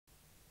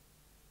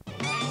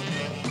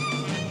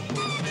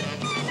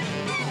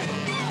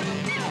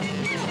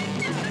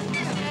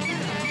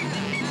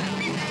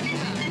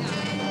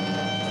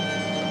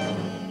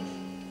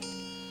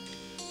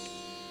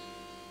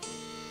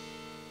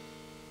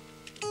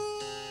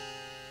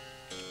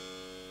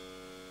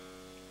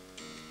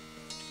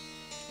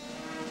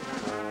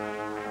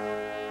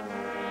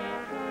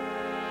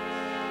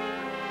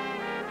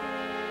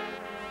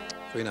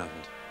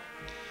Goedenavond.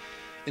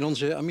 In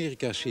onze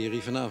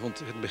Amerika-serie vanavond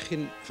het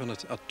begin van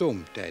het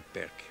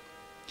atoomtijdperk.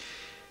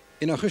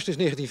 In augustus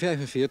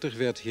 1945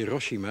 werd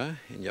Hiroshima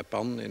in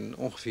Japan in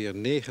ongeveer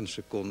 9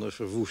 seconden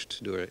verwoest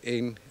door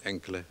 1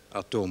 enkele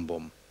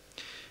atoombom.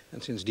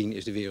 En sindsdien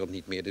is de wereld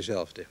niet meer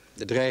dezelfde.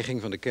 De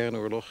dreiging van de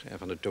kernoorlog en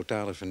van de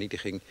totale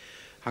vernietiging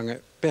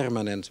hangen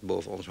permanent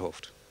boven ons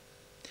hoofd.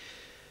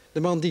 De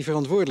man die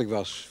verantwoordelijk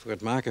was voor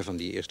het maken van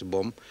die eerste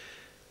bom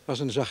was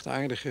een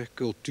zachtaardige,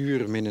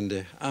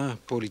 cultuurminnende,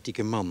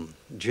 apolitieke man,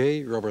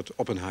 J. Robert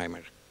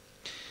Oppenheimer.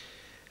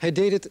 Hij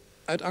deed het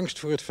uit angst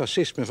voor het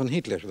fascisme van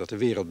Hitler dat de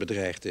wereld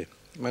bedreigde.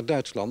 Maar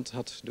Duitsland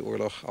had de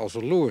oorlog al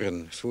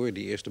verloren voor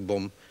die eerste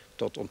bom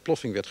tot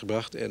ontploffing werd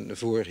gebracht en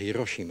voor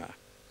Hiroshima.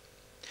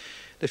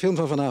 De film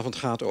van vanavond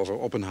gaat over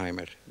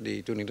Oppenheimer,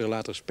 die toen hij er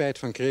later spijt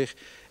van kreeg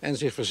en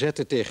zich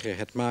verzette tegen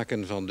het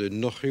maken van de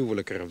nog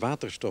gruwelijker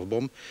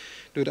waterstofbom,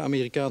 door de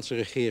Amerikaanse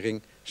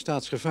regering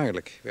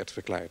staatsgevaarlijk werd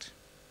verklaard.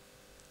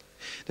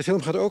 De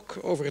film gaat ook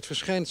over het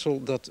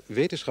verschijnsel dat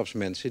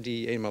wetenschapsmensen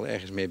die eenmaal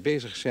ergens mee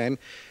bezig zijn,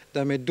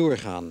 daarmee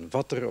doorgaan,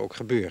 wat er ook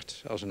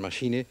gebeurt, als een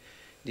machine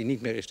die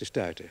niet meer is te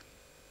stuiten.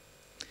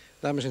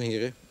 Dames en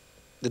heren,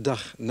 de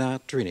dag na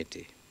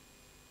Trinity.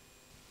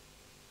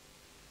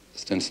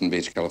 Stinson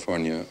Beach,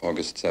 California,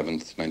 August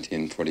 7th,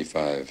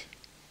 1945.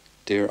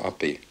 Dear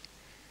Oppie,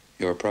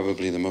 you are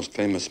probably the most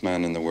famous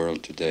man in the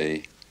world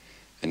today,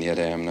 and yet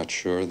I am not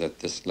sure that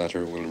this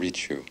letter will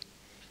reach you.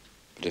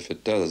 But if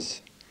it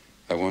does,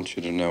 I want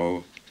you to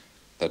know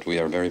that we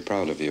are very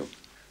proud of you.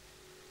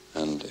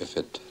 And if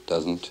it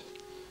doesn't,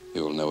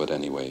 you will know it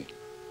anyway.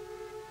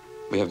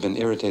 We have been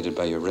irritated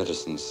by your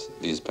reticence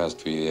these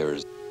past few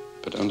years,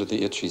 but under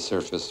the itchy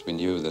surface we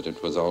knew that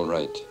it was all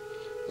right,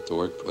 that the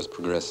work was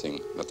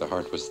progressing, that the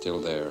heart was still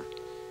there,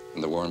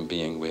 and the warm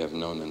being we have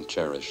known and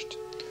cherished.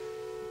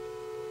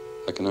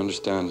 I can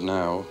understand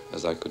now,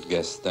 as I could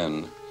guess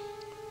then,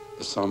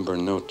 the somber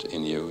note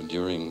in you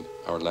during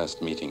our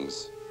last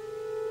meetings.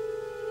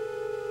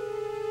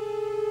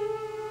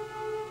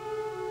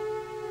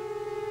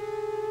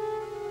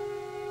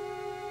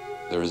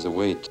 There is a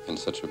weight in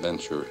such a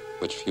venture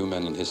which few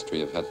men in history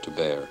have had to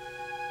bear.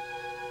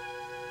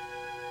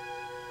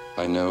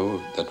 I know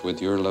that with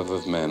your love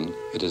of men,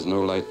 it is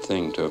no light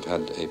thing to have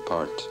had a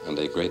part, and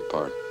a great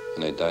part,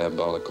 in a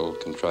diabolical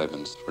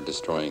contrivance for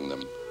destroying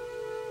them.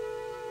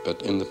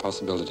 But in the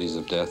possibilities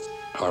of death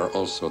are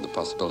also the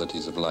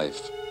possibilities of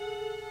life.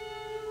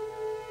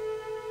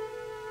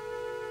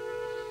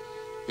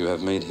 You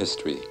have made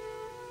history.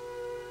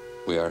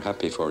 We are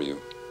happy for you.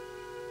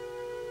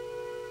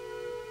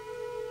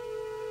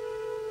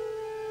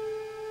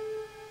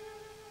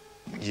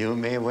 You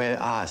may well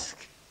ask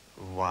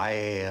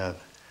why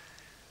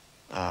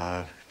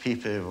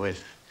people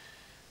with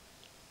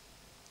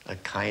a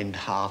kind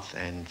heart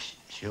and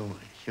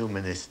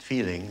humanist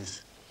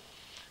feelings,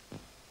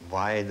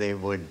 why they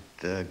would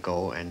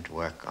go and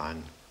work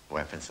on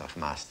weapons of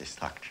mass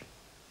destruction.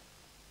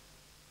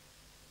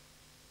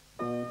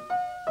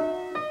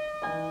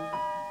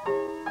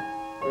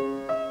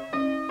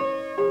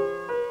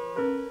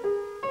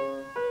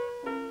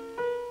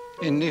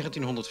 In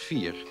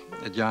 1904,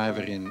 het jaar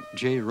waarin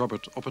J.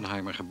 Robert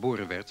Oppenheimer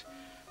geboren werd,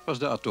 was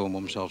de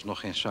atoombom zelfs nog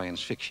geen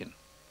science fiction.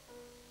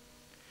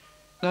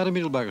 Na de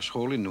middelbare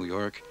school in New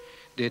York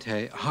deed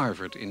hij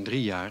Harvard in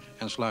 3 jaar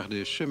en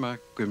slaagde summa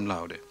cum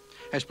laude.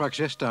 Hij sprak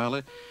 6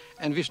 talen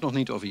en wist nog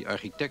niet of hij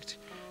architect,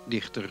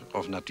 dichter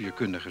of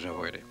natuurkundige zou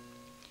worden.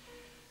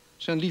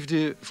 Zijn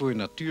liefde voor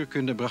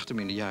natuurkunde bracht hem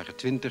in de jaren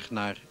 20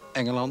 naar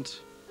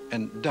Engeland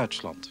en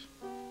Duitsland,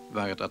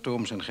 waar het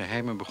atoom zijn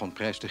geheimen begon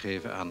prijs te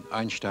geven aan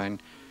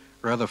Einstein,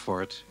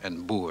 Rutherford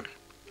en Bohr.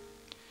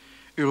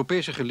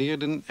 Europese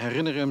geleerden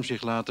herinneren hem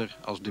zich later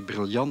als de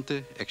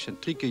briljante,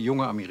 excentrieke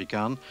jonge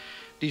Amerikaan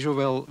die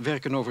zowel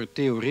werken over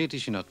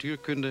theoretische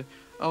natuurkunde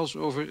als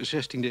over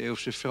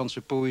 16e-eeuwse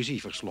Franse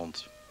poëzie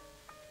verslond.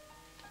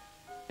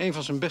 Een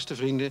van zijn beste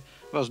vrienden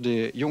was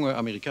de jonge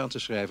Amerikaanse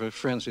schrijver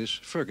Francis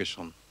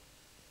Ferguson.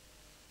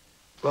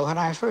 Well,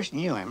 when I first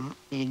knew him,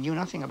 he knew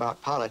nothing about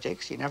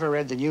politics. He never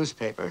read the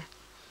newspaper.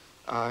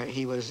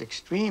 He was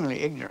extremely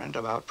ignorant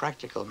about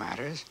practical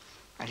matters,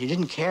 and he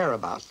didn't care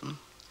about them.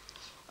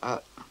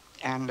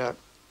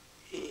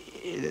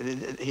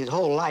 His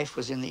whole life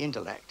was in the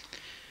intellect.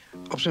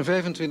 Op zijn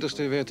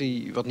 25e werd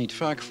hij, wat niet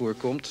vaak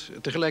voorkomt,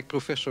 tegelijk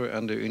professor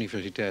aan de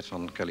Universiteit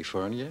van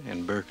Californië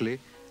in Berkeley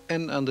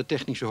en aan de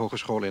Technische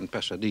Hogeschool in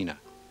Pasadena.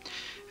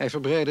 Hij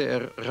verbreidde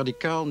er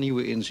radicaal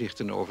nieuwe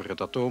inzichten over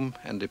het atoom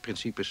en de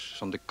principes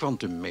van de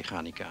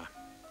kwantummechanica.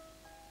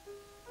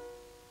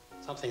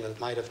 Something that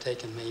might have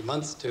taken me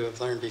months to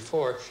have learned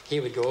before, he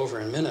would go over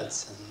in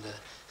minutes. And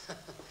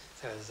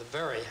so it was a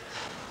very,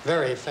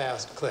 very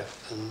fast clip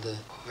and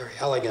very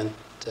elegant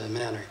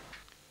manner.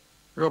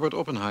 Robert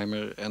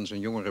Oppenheimer en zijn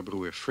jongere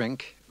broer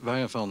Frank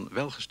waren van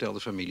welgestelde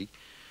familie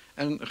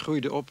en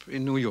groeiden op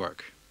in New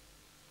York.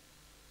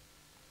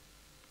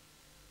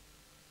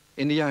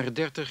 In de jaren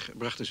 30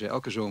 brachten ze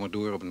elke zomer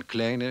door op een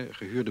kleine,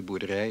 gehuurde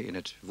boerderij in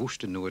het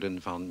woeste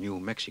noorden van New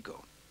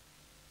Mexico.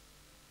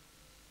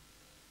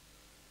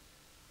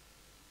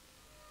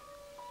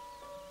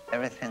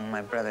 everything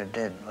my brother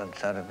did would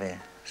sort of be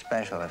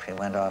special. If he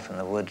went off in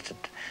the woods to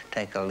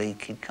take a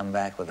leak, he'd come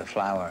back with a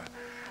flower.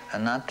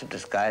 And not to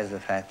disguise the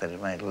fact that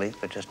it might leak,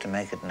 but just to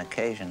make it an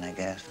occasion, I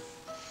guess.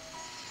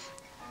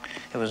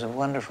 It was a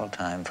wonderful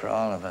time for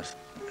all of us.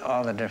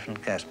 All the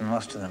different guests,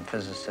 most of them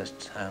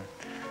physicists,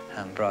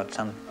 brought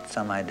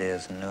some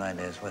ideas and new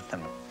ideas with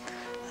them.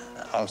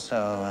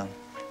 Also,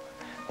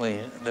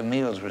 the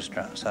meals were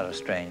sort of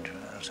strange,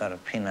 sort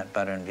of peanut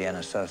butter and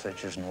Vienna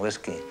sausages and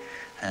whiskey.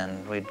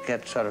 And we'd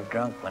get sort of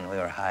drunk when we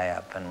were high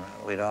up, and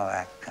we'd all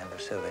act kind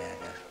of silly, I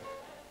guess.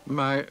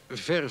 Maar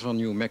ver van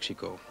New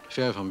Mexico,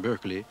 ver van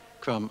Berkeley,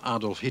 kwam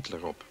Adolf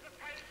Hitler op.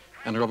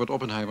 En Robert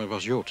Oppenheimer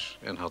was Joods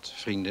en had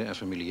vrienden en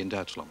familie in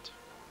Duitsland.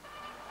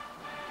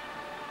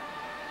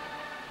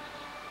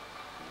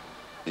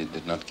 He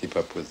did not keep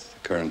up with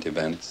current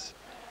events.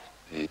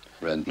 He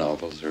read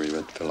novels or he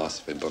read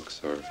philosophy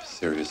books or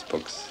serious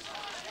books.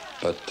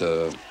 But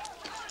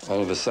all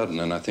of a sudden,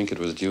 and I think it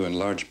was due in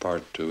large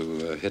part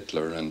to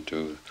Hitler and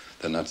to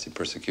the Nazi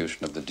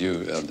persecution of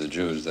the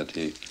Jews, that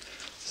he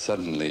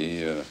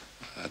suddenly,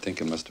 I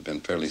think it must have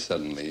been fairly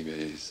suddenly,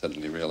 he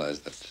suddenly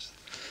realized that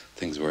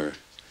things were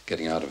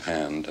getting out of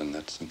hand and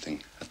that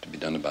something had to be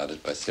done about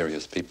it by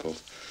serious people.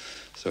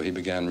 So he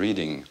began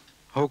reading.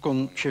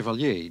 Håkon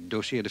Chevalier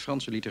doseerde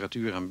Franse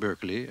literatuur aan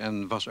Berkeley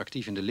en was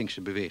actief in de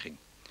linkse beweging.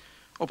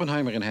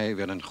 Oppenheimer en hij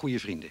werden goede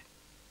vrienden.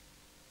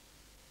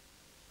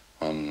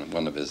 On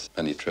one of his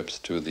many trips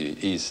to the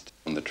East,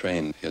 on the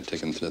train, he had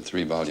taken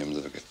 3 volumes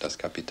of Das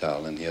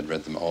Kapital, and he had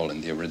read them all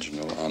in the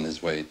original on his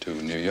way to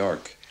New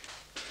York.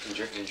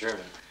 In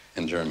German?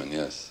 In German,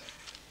 yes.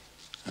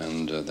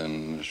 And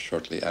then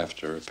shortly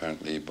after,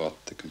 apparently, he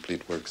bought the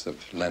complete works of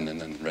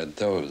Lenin and read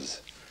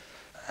those.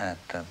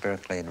 At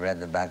Berkeley, he'd read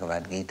the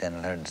Bhagavad Gita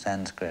and learned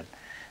Sanskrit,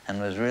 and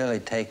was really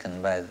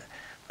taken by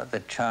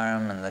the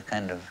charm and the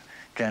kind of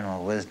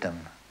general wisdom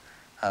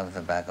of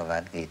the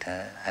Bhagavad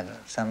Gita. And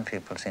some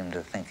people seem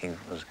to think he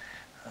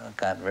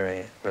got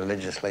very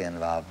religiously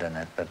involved in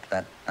it, but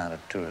that's not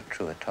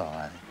true at all,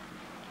 I think.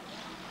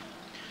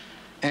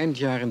 Eind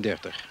jaren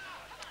 30.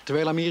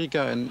 Terwijl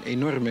Amerika een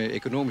enorme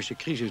economische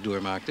crisis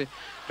doormaakte,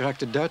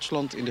 raakte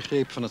Duitsland in de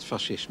greep van het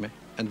fascisme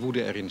en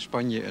woedde er in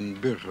Spanje een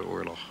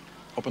burgeroorlog.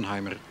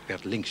 Oppenheimer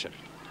werd linkser.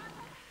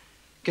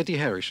 Kathy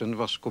Harrison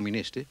was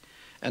communiste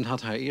en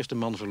had haar eerste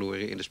man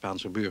verloren in de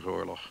Spaanse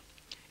burgeroorlog.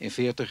 In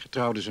 1940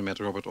 trouwde ze met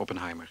Robert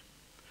Oppenheimer.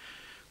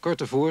 Kort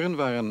tevoren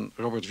waren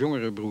Roberts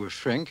jongere broer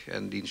Frank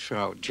en diens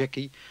vrouw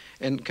Jackie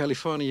in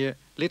Californië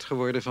lid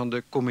geworden van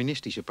de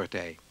Communistische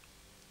Partij.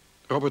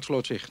 Robert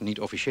sloot zich niet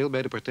officieel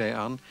bij de partij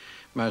aan,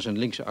 maar zijn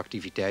linkse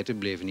activiteiten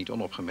bleven niet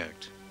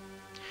onopgemerkt.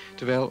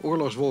 Terwijl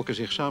oorlogswolken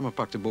zich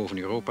samenpakten boven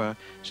Europa,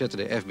 zette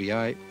de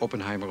FBI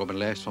Oppenheimer op een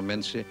lijst van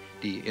mensen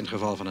die in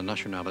geval van een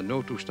nationale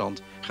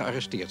noodtoestand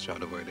gearresteerd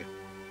zouden worden.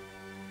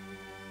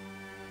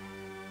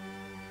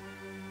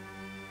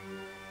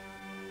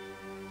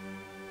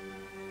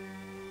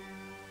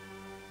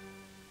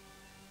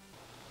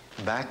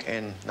 Back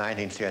in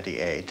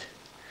 1938,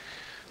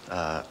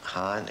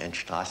 Hahn and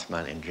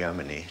Strassmann in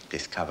Germany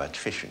discovered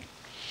fission.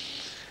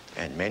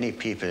 And many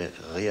people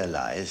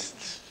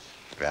realized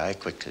very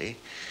quickly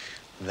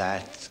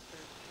that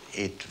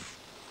it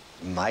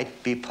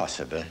might be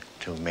possible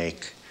to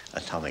make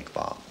atomic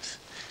bombs,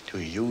 to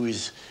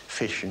use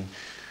fission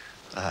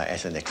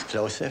as an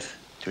explosive,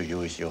 to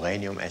use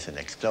uranium as an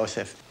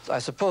explosive. I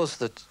suppose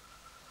that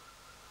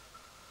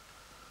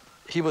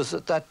he was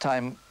at that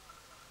time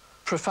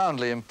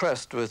profoundly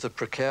impressed with the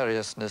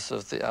precariousness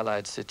of the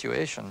Allied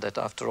situation, that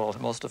after all,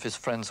 most of his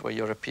friends were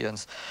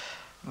Europeans,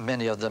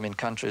 many of them in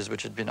countries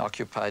which had been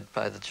occupied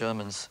by the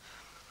Germans.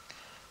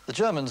 The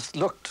Germans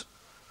looked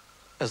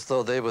as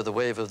though they were the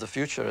wave of the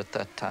future at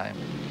that time.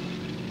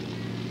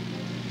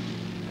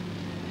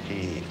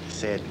 He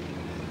said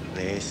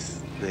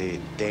there's the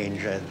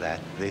danger that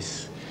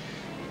this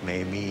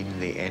may mean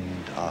the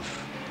end of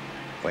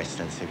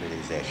Western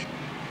civilization.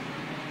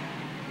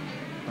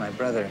 My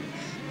brother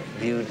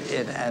viewed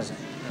it as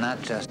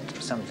not just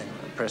something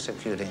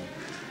persecuting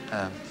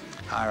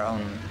our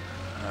own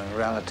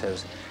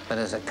relatives, but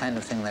as a kind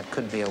of thing that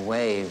could be a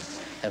wave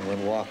that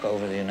would walk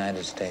over the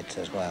United States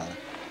as well.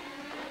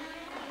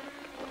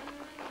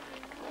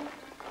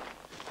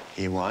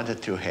 He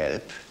wanted to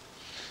help.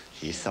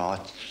 He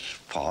thought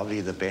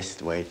probably the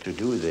best way to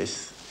do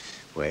this,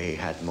 where he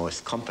had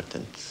most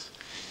competence,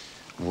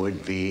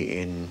 would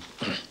be in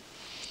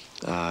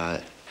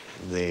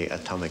the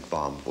atomic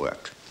bomb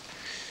work.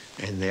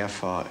 And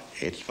therefore,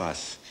 it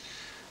was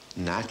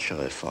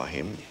natural for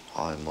him,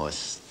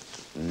 almost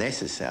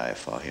necessary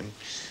for him,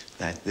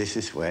 that this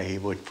is where he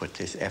would put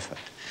his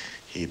effort.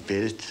 He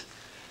built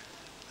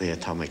the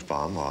atomic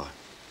bomb, or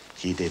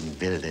he didn't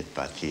build it,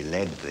 but he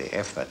led the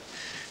effort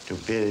to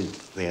build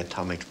the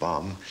atomic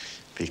bomb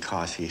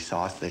because he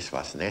thought this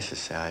was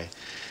necessary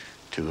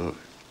to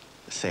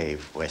save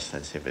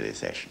Western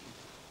civilization.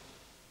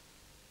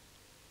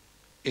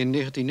 In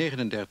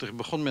 1939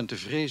 begon men te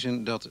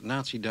vrezen dat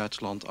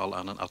Nazi-Duitsland al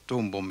aan een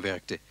atoombom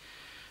werkte,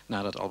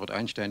 nadat Albert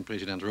Einstein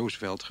president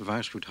Roosevelt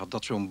gewaarschuwd had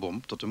dat zo'n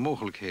bom tot de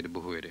mogelijkheden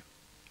behoorde.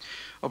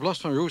 Op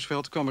last van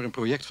Roosevelt kwam er een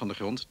project van de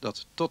grond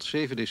dat tot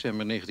 7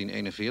 december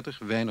 1941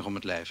 weinig om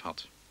het lijf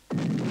had.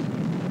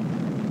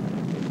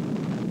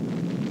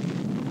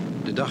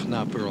 De dag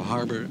na Pearl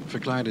Harbor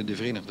verklaarden de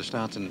Verenigde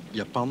Staten,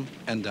 Japan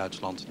en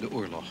Duitsland de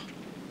oorlog.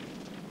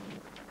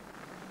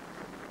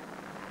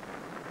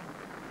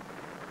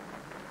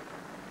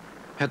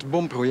 Het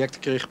bomproject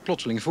kreeg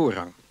plotseling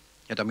voorrang.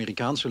 Het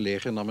Amerikaanse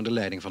leger nam er de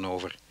leiding van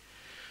over.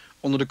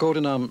 Onder de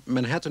codenaam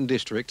Manhattan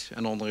District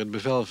en onder het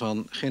bevel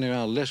van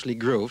generaal Leslie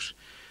Groves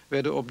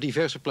werden op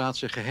diverse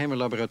plaatsen geheime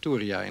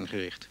laboratoria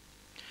ingericht.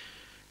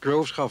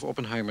 Groves gaf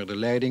Oppenheimer de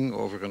leiding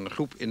over een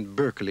groep in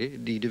Berkeley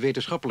die de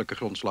wetenschappelijke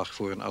grondslag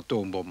voor een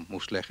atoombom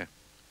moest leggen.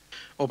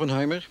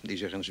 Oppenheimer, die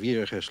zich een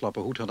zwierige slappe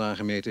hoed had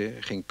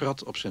aangemeten, ging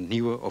prat op zijn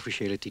nieuwe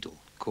officiële titel: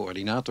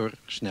 coördinator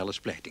snelle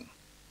splijting.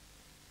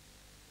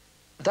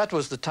 That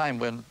was the time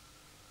when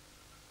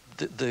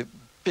the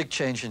big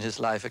change in his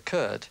life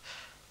occurred.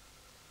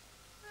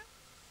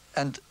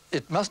 And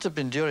it must have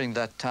been during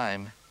that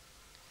time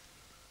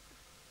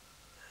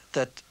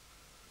that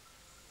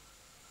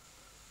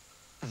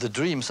the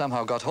dream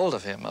somehow got hold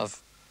of him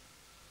of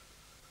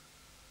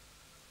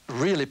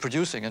really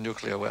producing a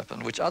nuclear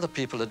weapon, which other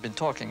people had been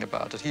talking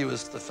about, that he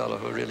was the fellow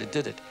who really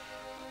did it.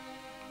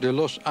 De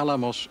Los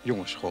Alamos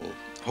Jongensschool,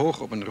 hoog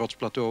op een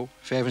rotsplateau,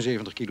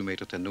 75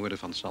 kilometer ten noorden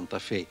van Santa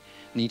Fe,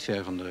 niet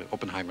ver van de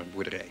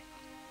Oppenheimer-boerderij.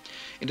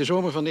 In de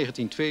zomer van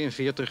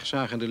 1942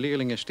 zagen de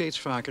leerlingen steeds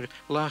vaker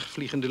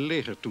laagvliegende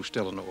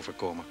legertoestellen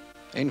overkomen.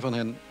 Een van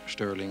hen,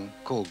 Sterling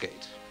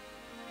Colgate.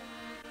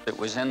 It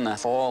was in the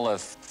fall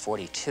of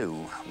 '42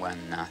 when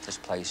this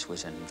place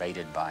was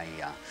invaded by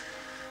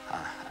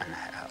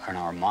an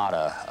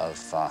armada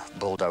of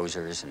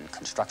bulldozers and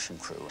construction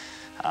crew.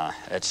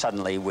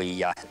 Suddenly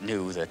we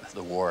knew that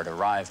the war had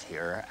arrived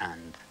here,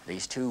 and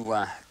these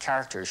two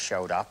characters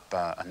showed up,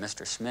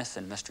 Mr. Smith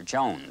and Mr.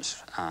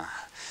 Jones.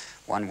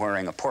 One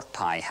wearing a pork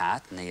pie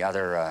hat and the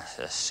other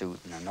a suit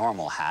and a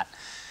normal hat.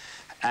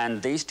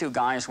 And these two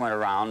guys went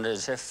around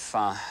as if,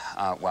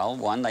 well,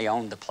 one, they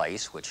owned the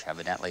place, which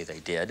evidently they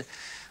did,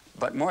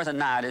 but more than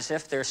that, as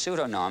if their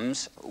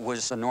pseudonyms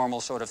was the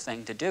normal sort of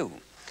thing to do.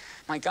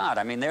 My God,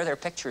 I mean, there their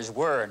pictures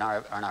were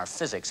in our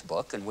physics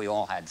book, and we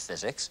all had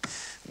physics.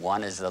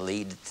 One is the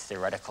lead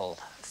theoretical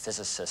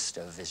physicist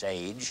of his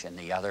age, and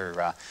the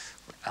other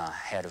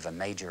head of a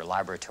major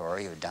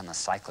laboratory who had done the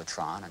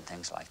cyclotron and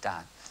things like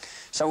that.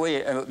 So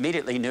we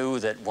immediately knew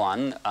that,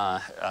 one,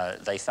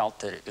 they felt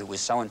that it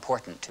was so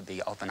important to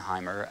be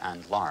Oppenheimer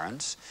and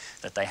Lawrence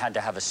that they had to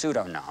have a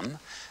pseudonym.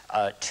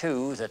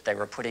 Two, that they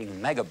were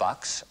putting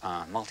megabucks,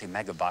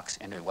 multi-megabucks,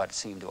 into what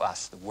seemed to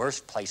us the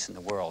worst place in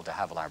the world to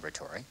have a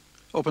laboratory.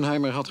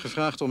 Oppenheimer had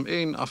gevraagd om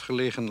 1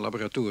 afgelegen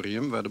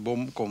laboratorium waar de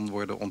bom kon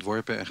worden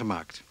ontworpen en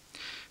gemaakt.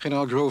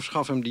 Generaal Groves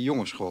gaf hem die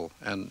jongensschool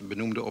en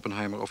benoemde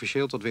Oppenheimer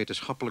officieel tot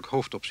wetenschappelijk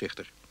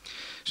hoofdopzichter.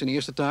 Zijn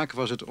eerste taak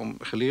was het om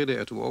geleerden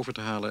ertoe over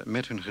te halen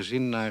met hun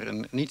gezin naar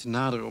een niet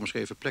nader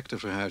omschreven plek te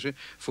verhuizen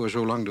voor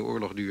zolang de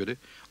oorlog duurde,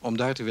 om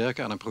daar te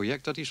werken aan een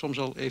project dat hij soms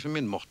al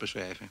evenmin mocht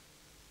beschrijven.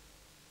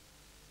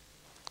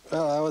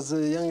 Well, I was a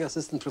young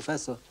assistant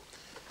professor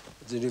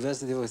at the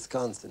University of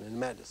Wisconsin in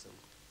Madison.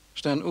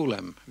 Stan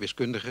Ulam,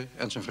 wiskundige,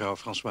 en zijn vrouw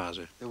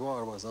Françoise. The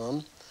war was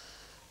on.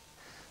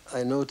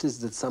 I noticed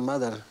that some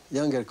other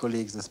younger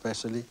colleagues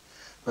especially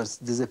were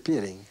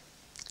disappearing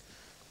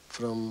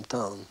from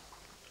town.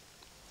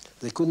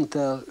 They couldn't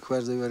tell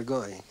where they were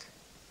going.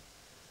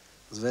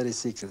 It was very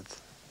secret.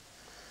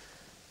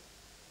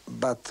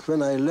 But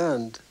when I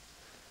learned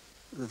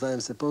that I'm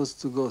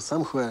supposed to go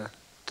somewhere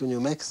to New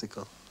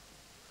Mexico,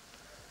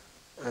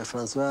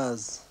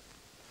 Françoise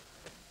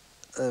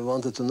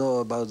wanted to know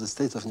about the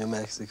state of New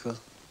Mexico.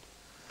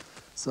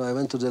 So I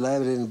went to the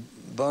library and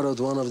borrowed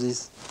one of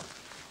these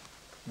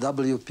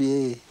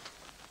WPA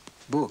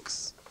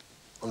books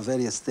on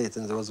various states,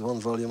 and there was one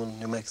volume on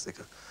New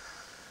Mexico.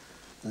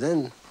 And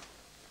then,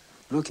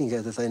 looking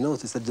at it, I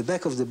noticed at the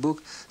back of the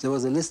book there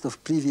was a list of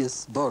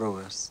previous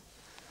borrowers.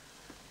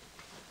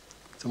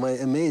 To my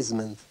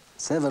amazement,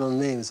 several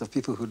names of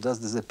people who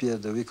just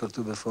disappeared a week or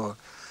two before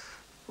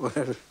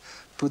were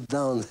put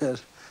down there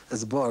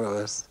as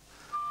borrowers.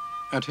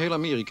 Uit heel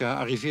Amerika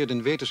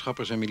arriveerden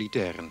wetenschappers en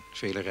militairen.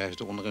 Velen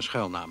reisden onder een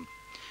schuilnaam.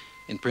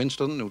 In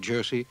Princeton, New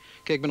Jersey,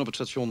 keek men op het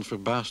station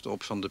verbaasd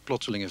op van de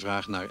plotselinge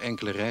vraag naar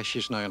enkele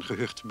reisjes naar een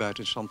gehucht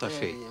buiten Santa Fe.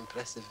 Very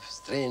impressive,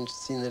 strange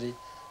scenery,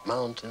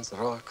 mountains,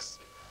 rocks,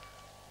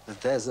 the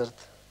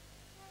desert.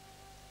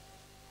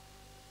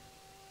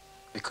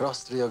 We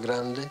crossed Rio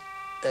Grande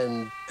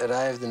and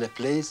arrived in a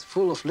place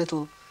full of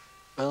little,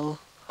 well,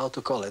 how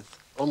to call it,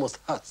 almost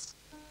huts.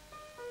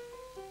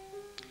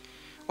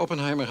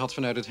 Oppenheimer had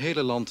vanuit het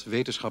hele land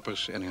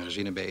wetenschappers en hun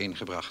gezinnen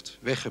bijeengebracht,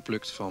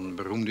 weggeplukt van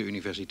beroemde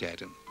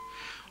universiteiten.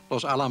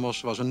 Los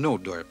Alamos was een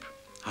nooddorp.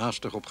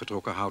 Haastig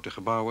opgetrokken houten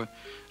gebouwen,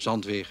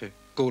 zandwegen,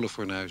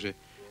 kolenfornuizen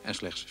en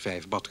slechts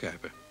 5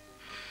 badkuipen.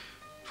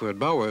 Voor het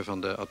bouwen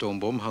van de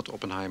atoombom had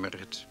Oppenheimer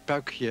het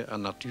puikje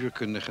aan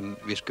natuurkundigen,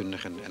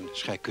 wiskundigen en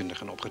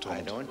scheikundigen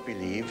opgetrommeld. I don't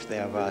believe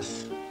there was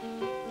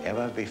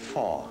ever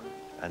before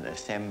an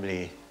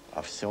assembly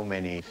of so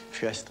many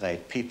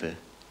first-rate people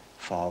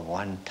for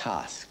one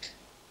task.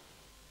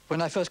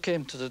 When I first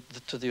came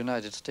to the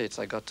United States,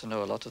 I got to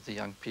know a lot of the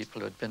young people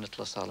who had been at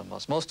Los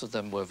Alamos. Most of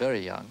them were very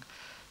young.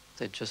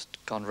 They'd just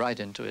gone right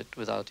into it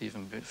without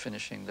even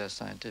finishing their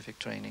scientific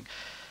training.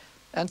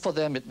 And for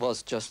them, it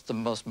was just the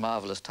most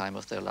marvelous time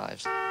of their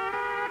lives.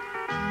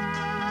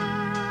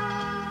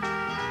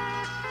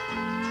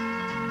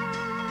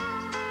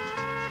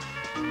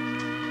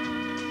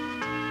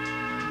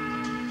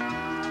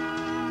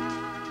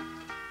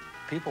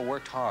 People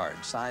worked hard.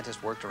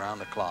 Scientists worked around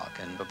the clock,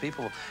 but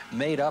people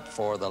made up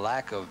for the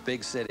lack of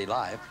big city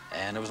life,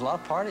 and there was a lot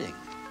of partying.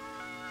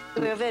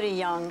 We were very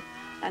young,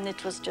 and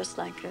it was just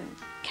like a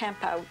camp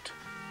out.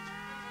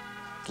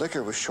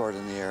 Liquor was short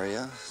in the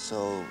area,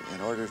 so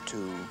in order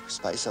to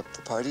spice up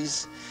the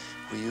parties,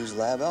 we used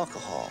lab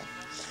alcohol.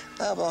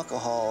 Lab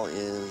alcohol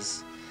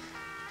is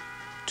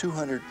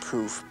 200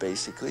 proof,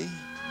 basically,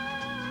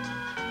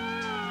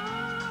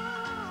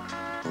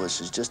 which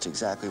is just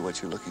exactly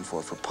what you're looking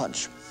for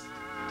punch.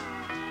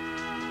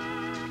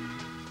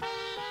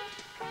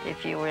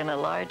 If you were in a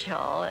large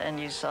hall and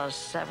you saw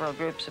several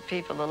groups of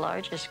people, the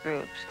largest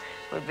groups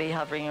would be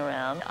hovering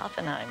around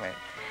Oppenheimer.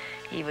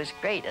 He was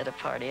great at a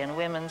party, and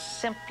women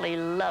simply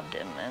loved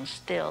him and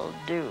still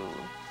do.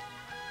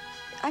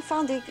 I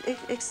found it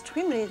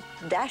extremely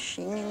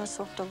dashing in a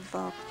sort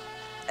of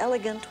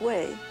elegant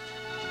way.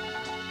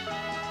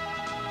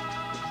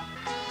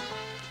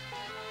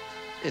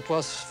 It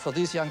was, for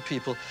these young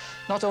people,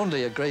 not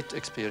only a great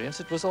experience,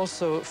 it was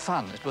also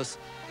fun. It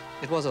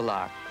was a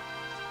lark.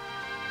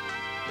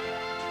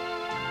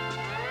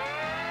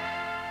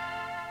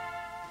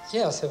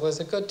 Yes, it was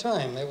a good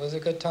time. It was a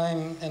good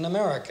time in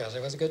America.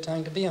 It was a good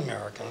time to be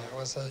American. It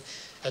was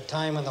a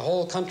time when the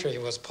whole country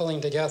was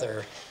pulling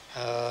together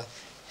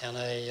in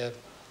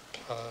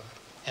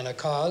a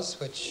cause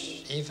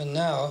which even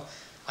now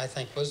I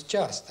think was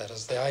just. That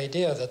is, the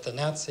idea that the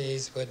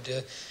Nazis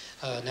would,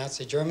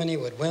 Nazi Germany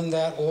would win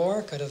that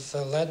war could have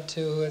led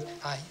to, it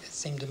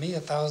seemed to me,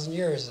 1,000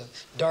 years of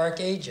dark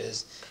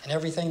ages, and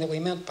everything that we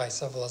meant by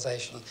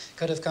civilization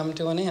could have come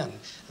to an end.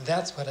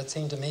 That's what it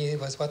seemed to me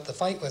was what the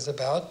fight was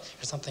about,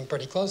 or something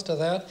pretty close to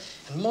that,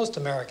 and most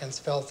Americans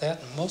felt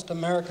that, and most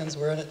Americans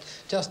were in it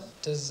just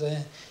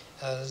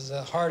as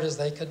hard as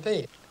they could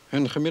be.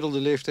 Hun gemiddelde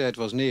leeftijd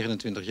was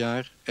 29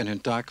 jaar en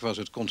hun taak was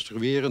het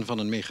construeren van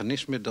een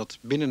mechanisme dat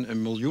binnen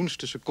een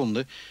miljoenste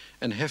seconde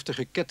een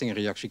heftige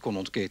kettingreactie kon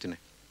ontketenen.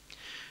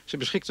 Ze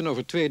beschikten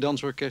over 2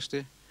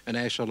 dansorkesten, een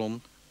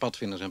ijssalon,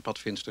 padvinders en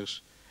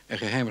padvindsters, een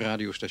geheim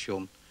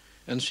radiostation,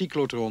 een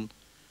cyclotron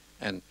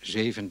en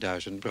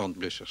 7000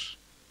 brandblussers.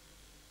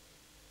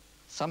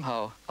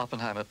 Somehow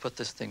Oppenheimer put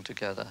this thing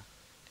together.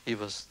 He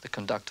was the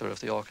conductor of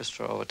the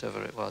orchestra or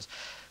whatever it was.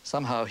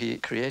 Somehow he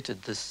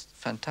created this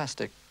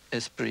fantastic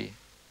esprit.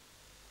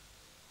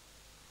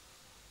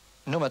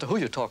 No matter who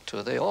you talk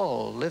to, they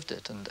all lived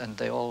it, and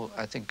they all,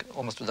 I think,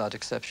 almost without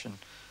exception,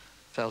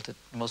 felt it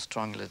most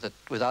strongly that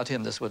without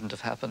him this wouldn't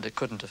have happened, it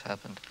couldn't have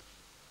happened.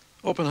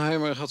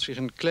 Oppenheimer had zich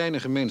een kleine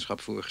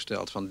gemeenschap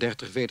voorgesteld van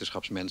 30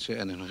 wetenschapsmensen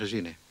en hun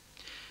gezinnen.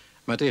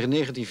 Maar tegen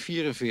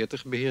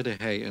 1944 beheerde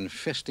hij een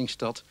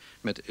vestingstad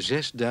met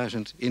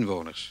 6000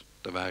 inwoners.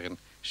 Er waren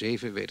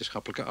 7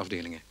 wetenschappelijke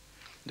afdelingen.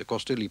 De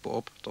kosten liepen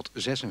op tot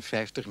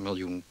 $56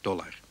 miljoen.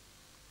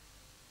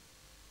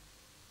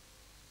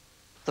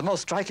 The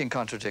most striking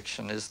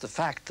contradiction is the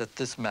fact that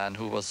this man,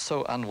 who was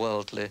so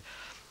unworldly,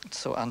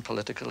 so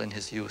unpolitical in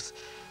his youth,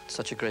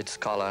 such a great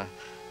scholar,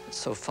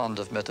 so fond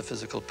of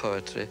metaphysical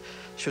poetry,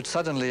 should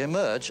suddenly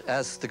emerge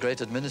as the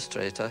great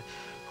administrator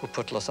who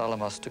put Los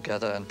Alamos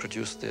together and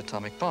produced the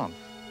atomic bomb.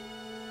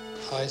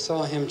 I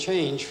saw him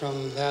change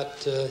from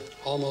that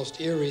almost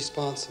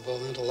irresponsible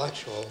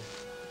intellectual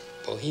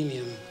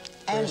bohemian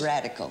and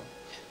person,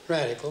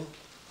 radical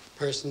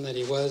person that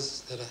he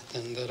was,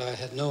 that I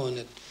had known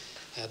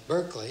at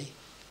Berkeley,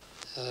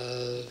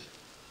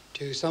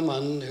 to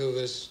someone who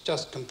was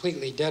just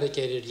completely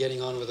dedicated to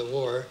getting on with the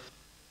war.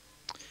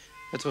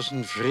 Het was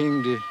een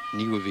vreemde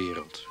nieuwe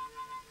wereld.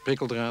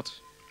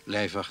 Prikkeldraad,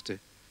 lijfwachten,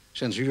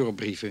 censuur op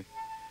brieven,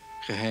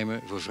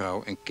 geheimen voor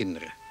vrouw en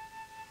kinderen.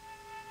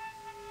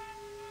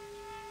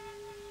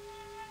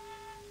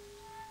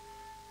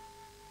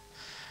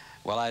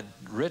 Well, I'd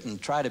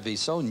tried to be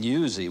so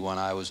newsy when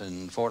I was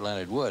in Fort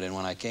Leonard Wood, and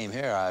when I came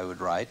here, I would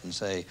write and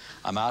say,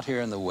 I'm out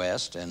here in the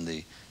West, and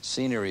the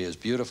scenery is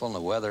beautiful, and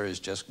the weather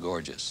is just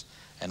gorgeous.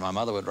 And my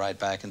mother would write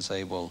back and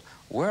say, well,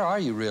 where are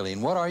you really,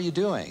 and what are you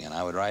doing? And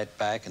I would write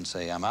back and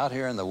say, I'm out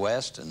here in the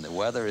West, and the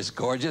weather is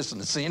gorgeous,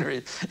 and the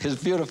scenery is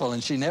beautiful.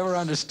 And she never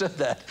understood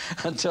that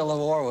until the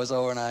war was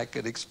over and I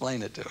could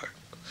explain it to her.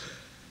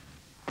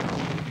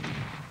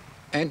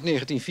 Eind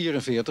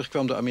 1944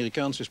 kwam de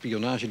Amerikaanse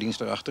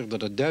spionagedienst erachter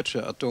dat het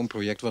Duitse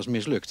atoomproject was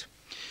mislukt.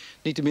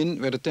 Niettemin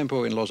werd het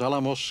tempo in Los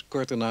Alamos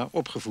kort daarna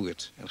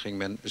opgevoerd en ging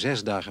men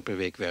 6 dagen per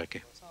week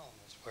werken.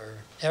 Where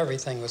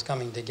everything was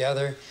coming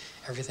together,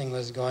 everything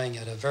was going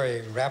at a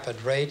very rapid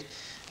rate.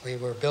 We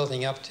were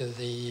building up to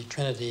the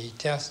Trinity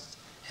test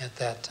at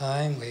that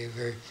time.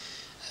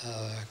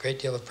 A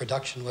great deal of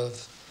production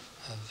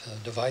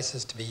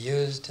devices to be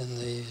used in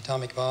the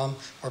atomic bomb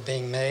were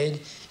being made.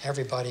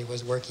 Everybody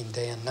was working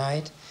day and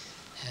night.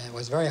 And it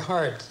was very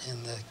hard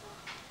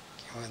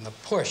in the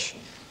push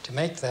to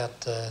make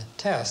that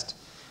test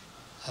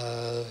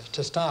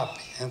to stop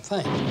and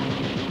think.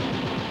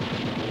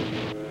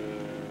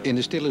 In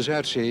de Stille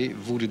Zuidzee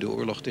woedde de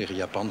oorlog tegen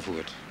Japan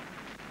voort.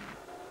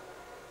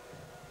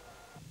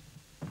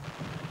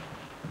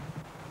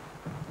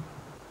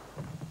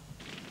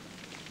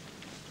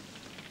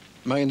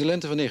 Maar in de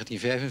lente van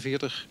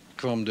 1945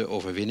 kwam de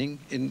overwinning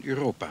in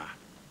Europa.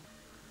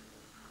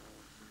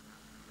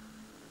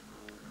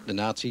 De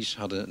nazi's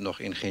hadden nog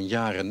in geen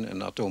jaren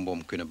een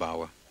atoombom kunnen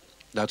bouwen.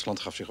 Duitsland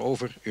gaf zich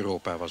over,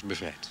 Europa was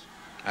bevrijd.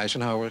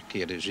 Eisenhower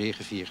keerde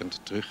zegevierend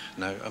terug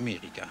naar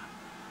Amerika.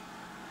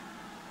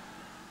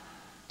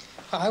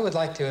 I would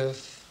like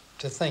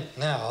to think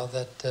now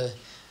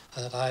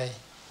that I,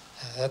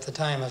 at the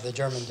time of the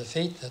German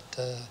defeat,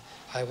 that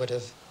I would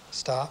have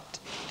stopped,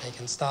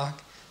 taken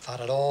stock, thought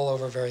it all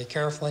over very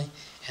carefully,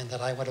 and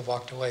that I would have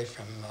walked away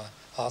from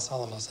Los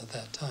Alamos at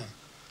that time.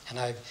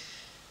 And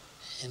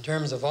in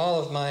terms of all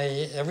of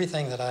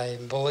everything that I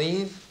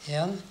believe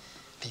in,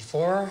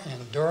 before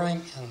and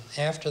during and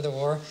after the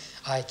war,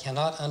 I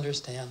cannot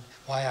understand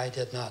why I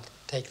did not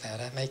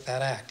make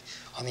that act.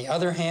 On the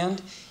other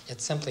hand,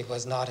 it simply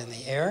was not in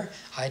the air.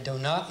 I do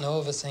not know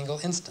of a single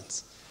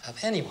instance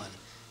of anyone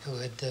who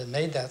had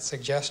made that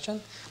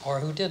suggestion or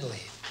who did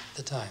leave at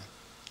the time.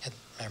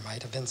 There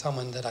might have been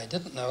someone that I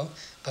didn't know,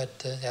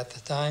 but at the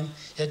time,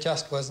 it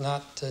just was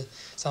not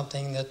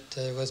something that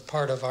was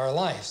part of our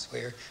lives.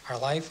 Our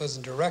life was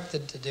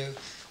directed to do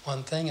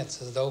one thing.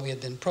 It's as though we had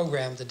been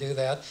programmed to do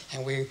that,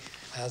 and we,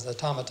 as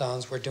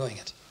automatons, were doing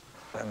it.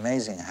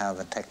 Amazing how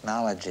the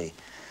technology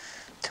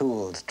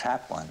tools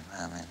trap one.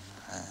 I mean,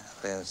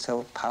 they're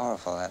so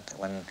powerful that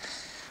when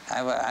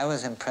I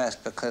was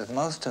impressed because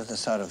most of the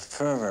sort of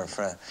fervor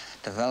for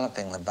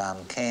developing the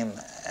bomb came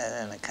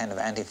in a kind of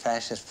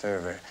anti-fascist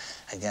fervor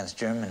against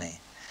Germany.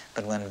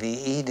 But when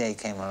VE Day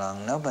came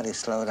along, nobody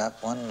slowed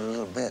up one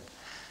little bit.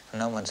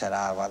 No one said,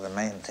 well, the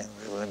main thing,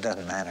 well, it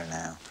doesn't matter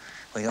now.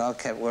 We all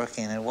kept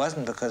working, and it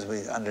wasn't because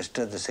we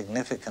understood the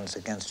significance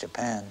against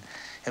Japan.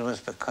 It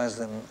was because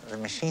the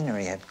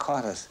machinery had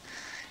caught us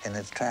in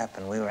its trap,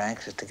 and we were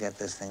anxious to get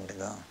this thing to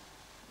go.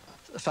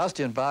 A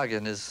Faustian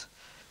bargain is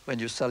when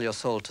you sell your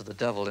soul to the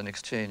devil in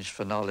exchange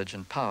for knowledge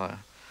and power.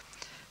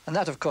 And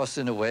that, of course,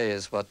 in a way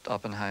is what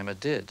Oppenheimer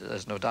did,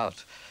 there's no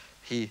doubt.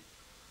 He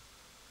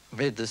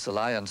made this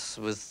alliance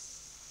with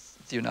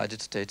the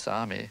United States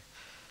Army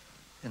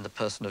in the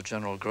person of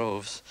General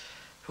Groves,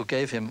 who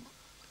gave him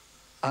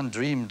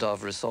undreamed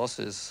of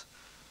resources,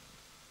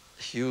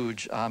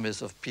 huge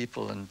armies of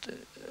people and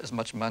as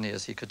much money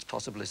as he could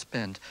possibly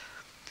spend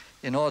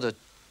in order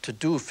to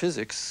do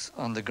physics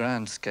on the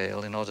grand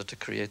scale in order to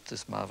create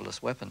this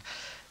marvelous weapon.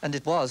 And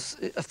it was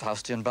a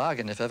Faustian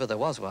bargain, if ever there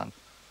was one.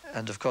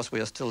 And of course, we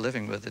are still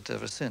living with it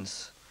ever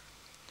since.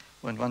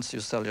 When once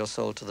you sell your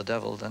soul to the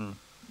devil, then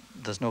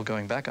there's no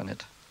going back on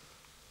it.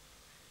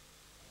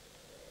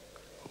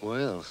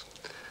 Well,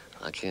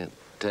 I can't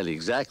tell you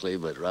exactly,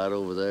 but right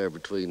over there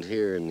between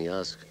here and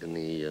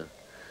the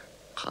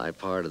high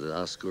part of the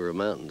Oscura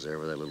Mountains, there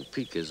where that little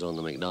peak is on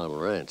the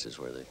McDonald Ranch, is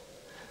where they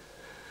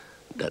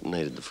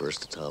detonated the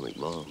first atomic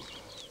bomb.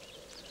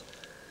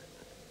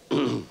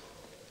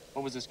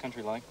 What was this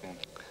country like then?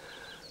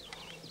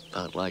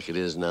 About like it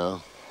is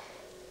now.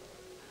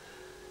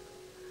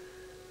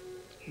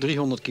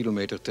 300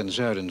 kilometer ten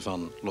zuiden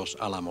van Los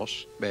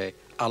Alamos, bij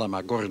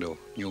Alamogordo,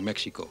 New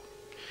Mexico.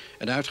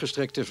 Een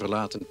uitgestrekte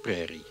verlaten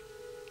prairie.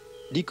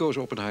 Die koos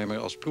Oppenheimer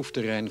als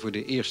proefterrein voor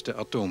de eerste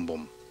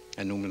atoombom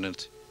en noemde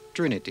het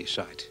Trinity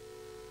Site.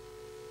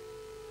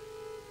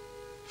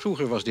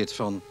 Vroeger was dit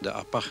van de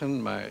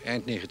Apachen, maar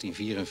eind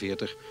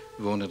 1944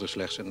 woonden er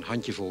slechts een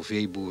handjevol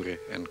veeboeren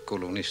en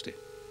kolonisten.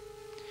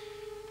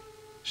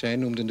 Zij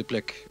noemden de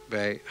plek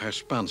bij haar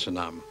Spaanse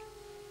naam,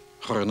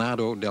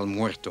 Jornada del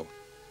Muerto,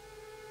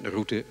 de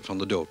route van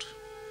de dood.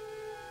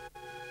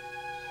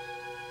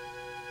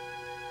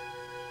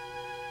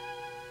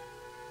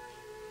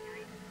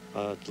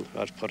 I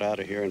was put out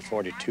of here in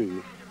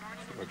 42.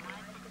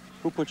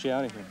 Who put you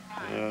out of here?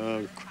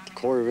 The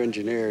Corps of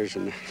Engineers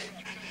and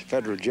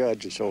federal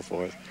judge and so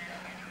forth.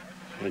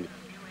 And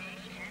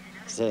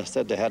they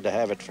said they had to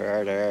have it for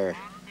air-to-air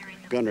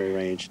gunnery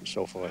range and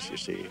so forth, you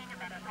see.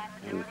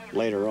 And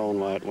later on,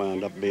 why it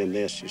wound up being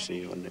this, you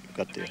see, when they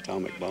got the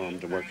atomic bomb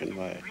to working,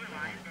 why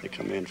they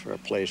come in for a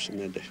place and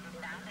then they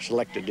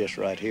selected this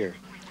right here.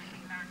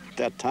 At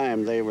that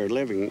time, they were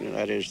living,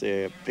 that is,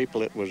 the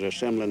people that was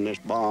assembling this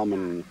bomb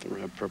and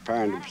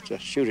preparing to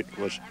shoot it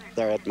was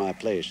there at my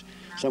place.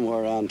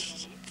 Somewhere around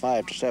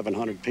 500 to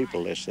 700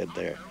 people, they said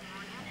there.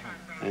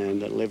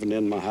 And living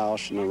in my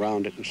house and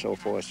around it and so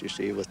forth, you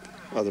see, with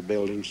other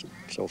buildings and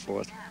so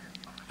forth.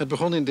 Het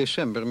begon in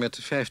december met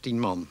 15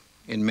 man.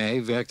 In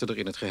mei werkten er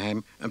in het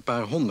geheim een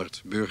paar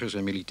honderd burgers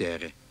en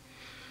militairen.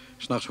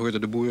 'S Nachts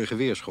hoorden de boeren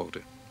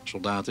geweerschoten.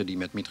 Soldaten die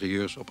met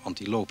mitrailleurs op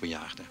antilopen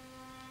jaagden.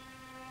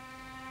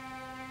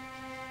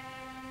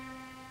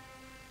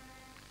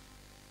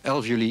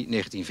 11 juli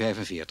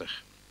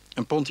 1945.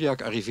 Een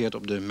Pontiac arriveert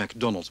op de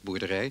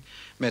McDonald-boerderij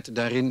met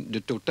daarin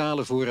de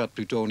totale voorraad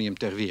plutonium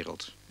ter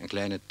wereld, een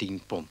kleine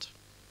 10 pond.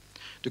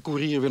 De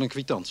koerier wil een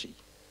kwitantie.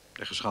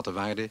 De geschatte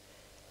waarde $1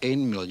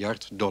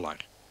 miljard.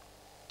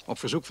 Op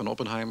verzoek van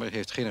Oppenheimer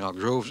heeft generaal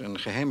Groves een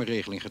geheime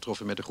regeling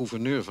getroffen met de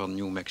gouverneur van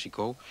New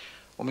Mexico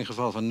om in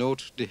geval van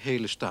nood de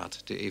hele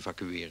staat te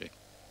evacueren.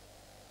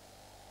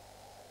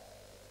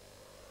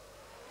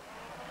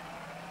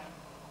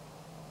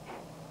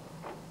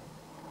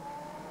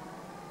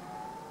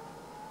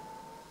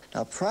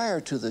 Now,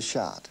 prior to the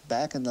shot,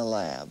 back in the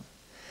lab,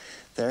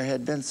 there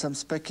had been some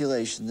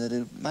speculation that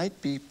it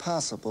might be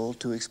possible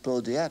to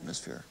explode the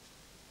atmosphere,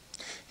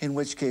 in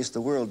which case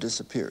the world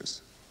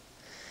disappears.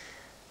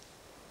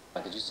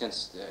 Did you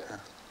sense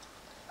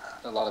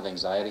a lot of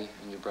anxiety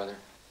in your brother?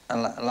 A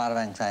lot of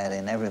anxiety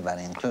in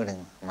everybody,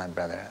 including my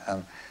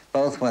brother.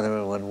 Both whether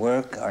it would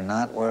work or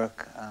not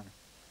work,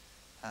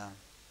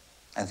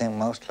 I think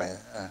mostly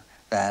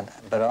that,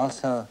 but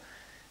also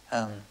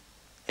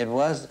it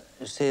was,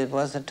 you see, it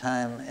was a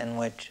time in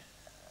which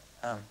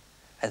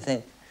I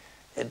think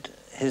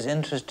his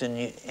interest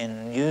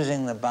in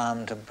using the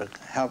bomb to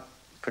help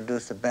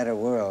produce a better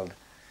world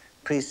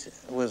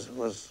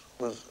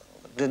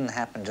didn't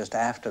happen just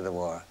after the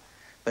war,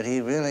 but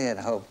he really had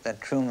hoped that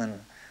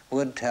Truman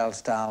would tell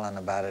Stalin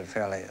about it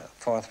fairly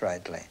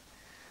forthrightly.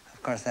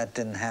 Of course, that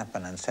didn't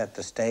happen and set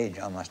the stage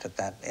almost at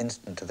that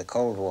instant to the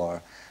Cold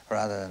War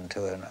rather than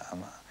to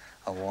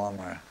a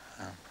warmer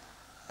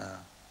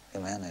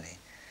humanity.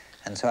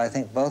 And so I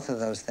think both of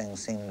those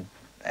things seemed,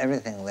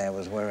 everything there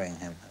was worrying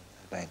him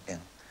a great deal.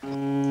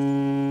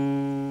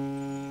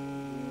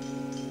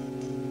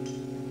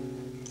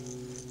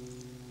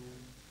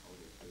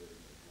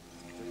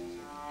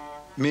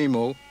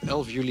 Memo,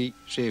 11 juli,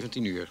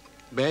 17 uur.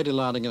 Beide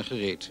ladingen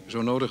gereed.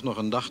 Zo nodig nog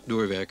een dag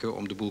doorwerken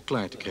om de boel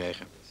klaar te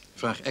krijgen.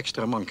 Vraag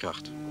extra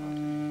mankracht.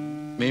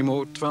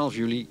 Memo, 12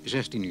 juli,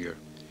 16 uur.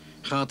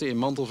 Gaten in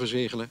mantel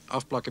verzegelen,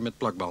 afplakken met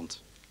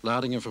plakband.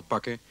 Ladingen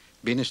verpakken,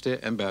 binnenste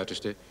en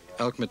buitenste,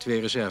 elk met 2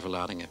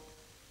 reserveladingen.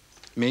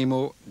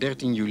 Memo,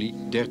 13 juli,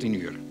 13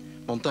 uur.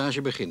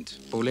 Montage begint.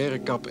 Polaire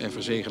kap en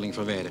verzegeling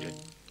verwijderen.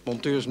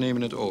 Monteurs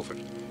nemen het over.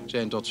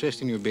 Zijn tot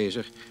 16 uur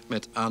bezig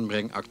met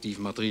aanbreng actief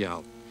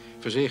materiaal.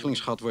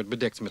 Verzegelingsgat wordt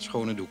bedekt met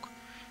schone doek.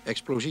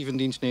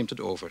 Explosievendienst neemt het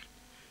over.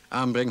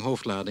 Aanbreng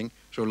hoofdlading,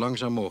 zo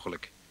langzaam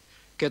mogelijk.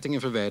 Kettingen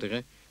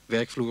verwijderen,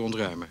 werkvloer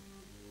ontruimen.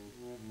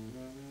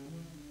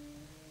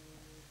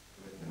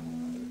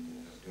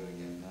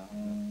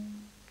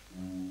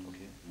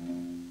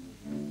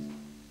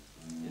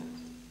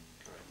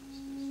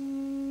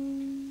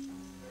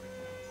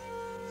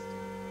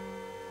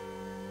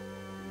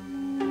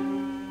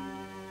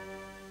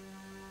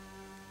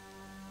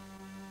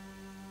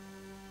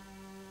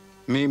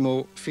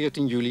 Memo,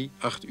 14 juli,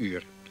 8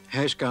 uur.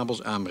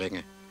 Hijskabels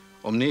aanbrengen.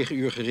 Om 9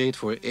 uur gereed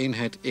voor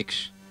eenheid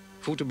X.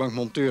 Voetenbank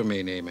monteur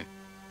meenemen.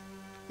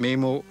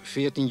 Memo,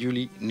 14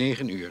 juli,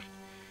 9 uur.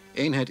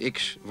 Eenheid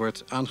X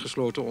wordt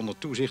aangesloten onder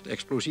toezicht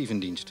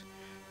explosievendienst.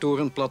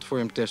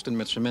 Torenplatform testen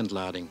met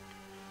cementlading.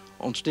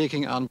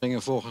 Ontsteking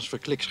aanbrengen volgens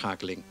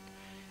verklikschakeling.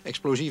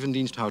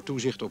 Explosievendienst houdt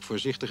toezicht op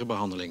voorzichtige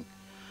behandeling.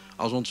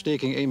 Als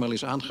ontsteking eenmaal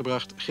is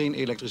aangebracht, geen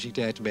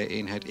elektriciteit bij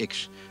eenheid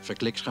X,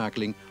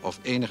 verklikschakeling of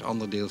enig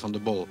ander deel van de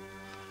bol.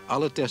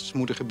 Alle tests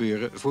moeten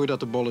gebeuren voordat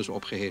de bol is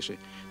opgehesen.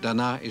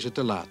 Daarna is het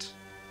te laat.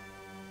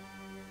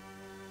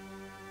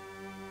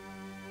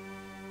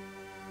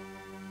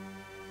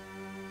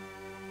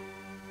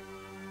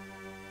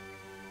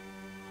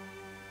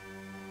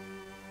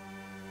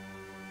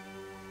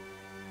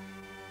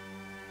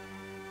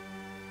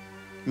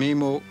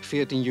 Memo,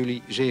 14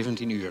 juli,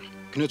 17 uur.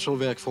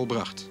 Knutselwerk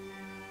volbracht.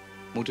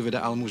 Moeten we de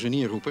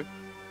aalmoezenier roepen?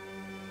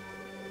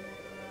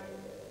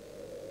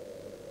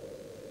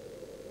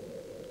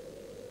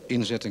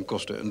 Inzetten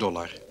kostte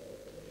 $1.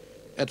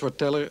 Edward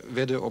Teller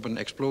wedde op een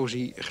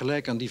explosie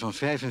gelijk aan die van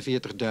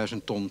 45.000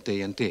 ton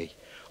TNT.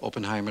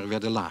 Oppenheimer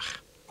wedde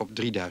laag, op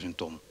 3.000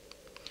 ton.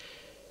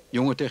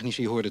 Jonge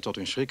technici hoorden tot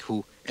hun schrik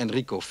hoe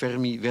Enrico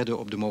Fermi wedde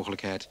op de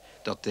mogelijkheid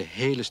dat de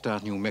hele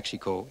staat New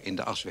Mexico in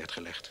de as werd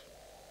gelegd.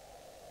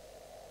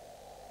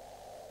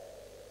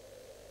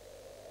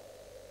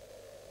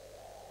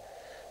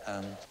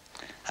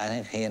 I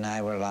think he and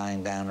I were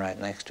lying down right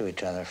next to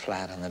each other,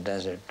 flat in the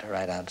desert,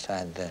 right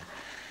outside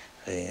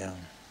the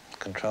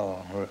control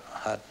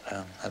hut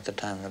at the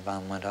time the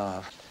bomb went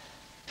off.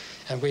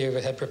 And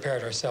we had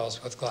prepared ourselves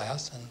with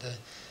glass, and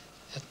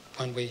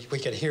when we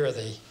could hear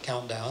the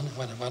countdown,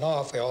 when it went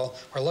off, we all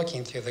were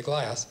looking through the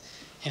glass,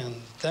 and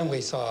then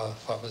we saw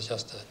what was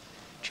just a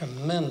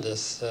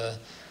tremendous,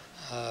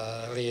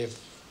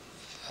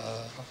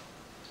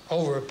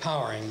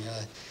 overpowering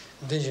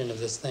vision of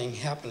this thing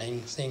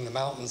happening, seeing the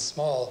mountains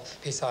small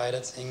beside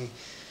it, seeing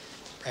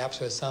perhaps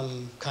with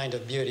some kind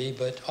of beauty,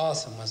 but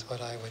awesome was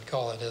what I would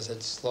call it as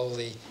it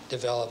slowly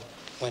developed,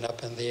 went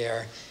up in the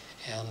air,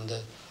 and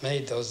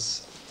made the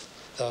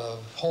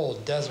whole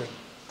desert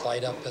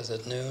light up as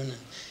at noon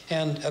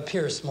and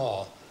appear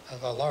small.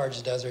 A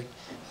large desert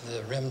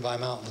rimmed by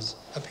mountains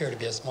appear to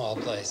be a small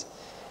place.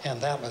 And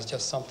that was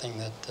just something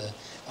that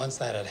once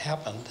that had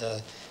happened,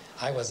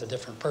 I was a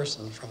different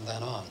person from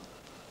then on.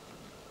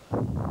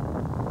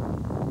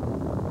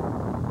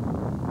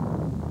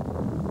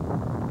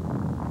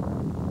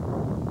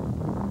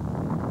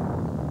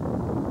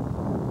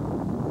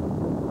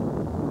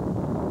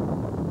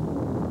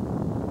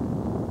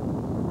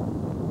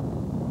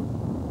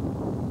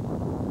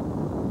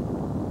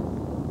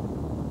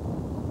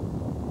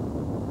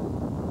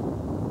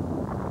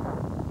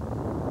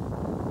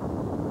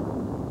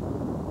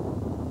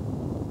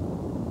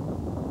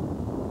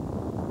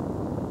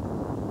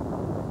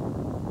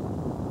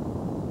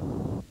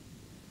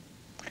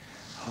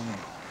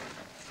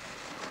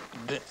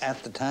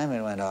 At the time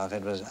it went off,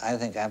 it was, I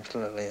think,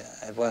 absolutely,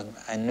 it wasn't,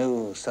 I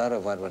knew sort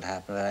of what would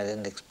happen, but I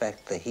didn't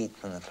expect the heat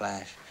from the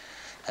flash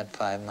at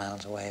 5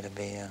 miles away to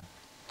be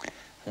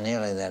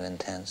nearly that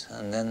intense.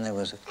 And then there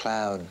was a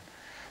cloud,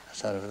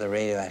 sort of the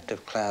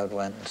radioactive cloud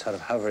went and sort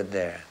of hovered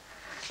there.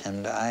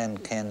 And I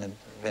and Ken had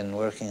been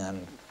working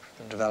on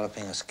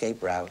developing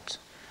escape routes,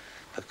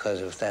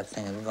 because if that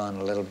thing had gone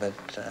a little bit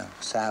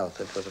south,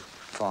 it would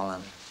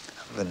have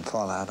been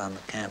fallout on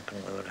the camp,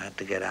 and we would have had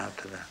to get out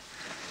to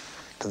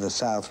the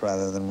south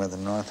rather than where the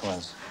north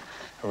was,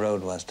 the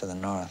road was to the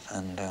north.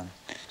 And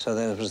so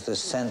there was this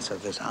sense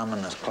of this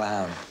ominous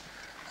cloud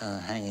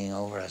hanging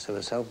over us. It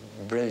was so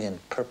brilliant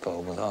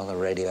purple with all the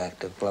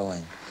radioactive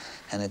glowing,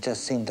 and it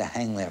just seemed to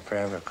hang there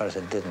forever. Of course,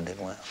 it didn't. It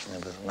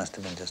must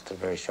have been just a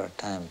very short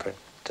time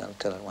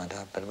until it went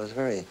up, but it was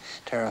very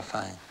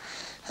terrifying.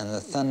 And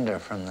the thunder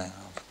from the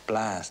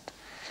blast,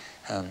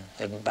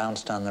 it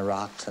bounced on the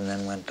rocks and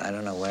then went, I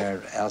don't know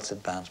where else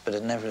it bounced, but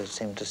it never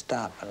seemed to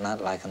stop,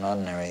 not like an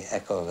ordinary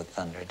echo of a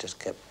thunder. It just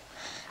kept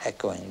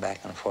echoing back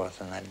and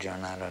forth in that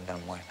Jornada de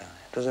Muerte.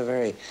 It was a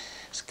very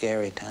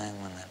scary time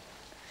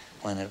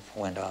when it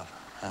went off.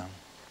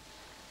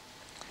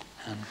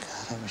 And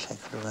God, I wish I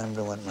could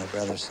remember what my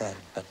brother said,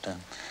 but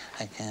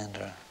I can't.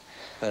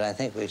 But I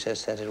think we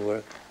just said it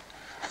worked.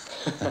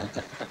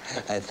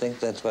 I think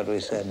that's what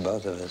we said,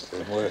 both of us,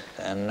 it worked.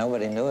 And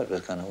nobody knew it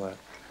was going to work.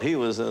 He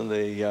was in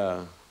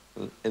the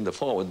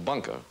forward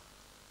bunker.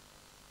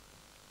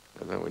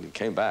 And then when he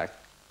came back,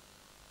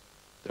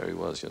 there he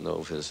was, you know,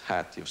 with his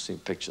hat. You've seen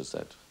pictures,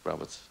 that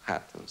Robert's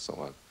hat and so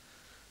on.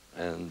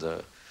 And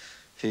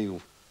he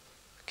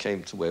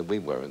came to where we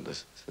were in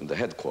the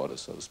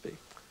headquarters, so to speak.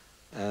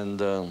 And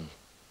the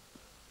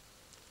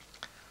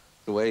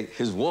way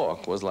his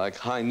walk was like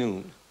high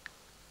noon.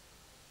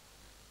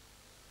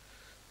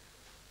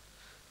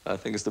 I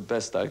think it's the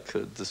best I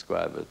could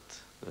describe it,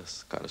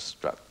 this kind of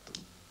strut.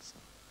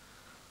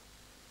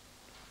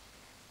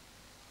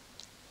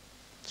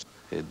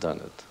 He'd done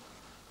it.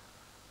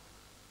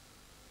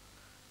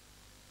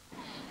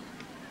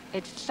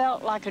 It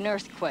felt like an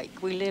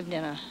earthquake. We lived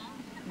in a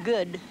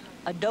good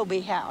adobe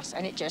house,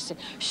 and it just said,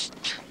 shh.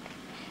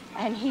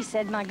 And he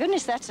said, my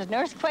goodness, that's an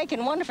earthquake,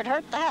 and wonder if it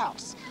hurt the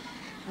house.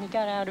 And he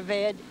got out of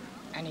bed,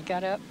 and he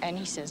got up, and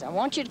he says, I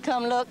want you to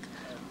come look.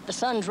 The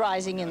sun's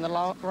rising in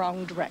the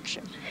wrong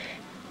direction.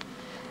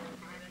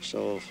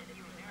 So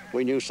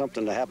we knew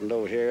something that happened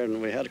over here,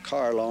 and we had a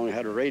car along, and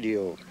had a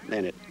radio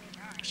in it.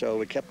 So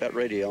we kept that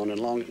radio on, and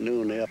along at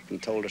noon they up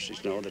and told us, you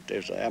know, that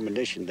there's an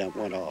ammunition dump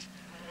went off.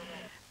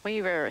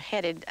 We were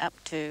headed up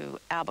to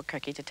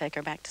Albuquerque to take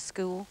her back to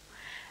school,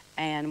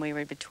 and we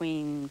were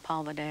between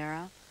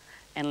Polvadera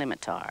and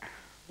Limitar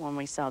when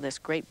we saw this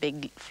great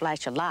big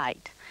flash of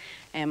light.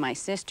 And my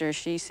sister,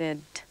 she said,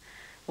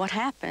 what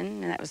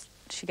happened? And that was,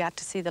 she got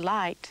to see the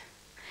light,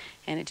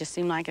 and it just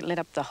seemed like it lit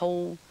up the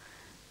whole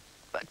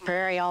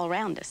prairie all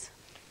around us.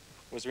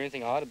 Was there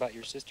anything odd about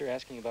your sister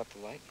asking about the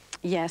light?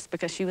 Yes,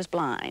 because she was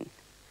blind.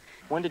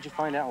 When did you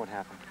find out what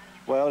happened?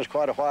 Well, it was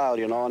quite a while,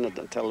 you know,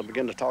 until they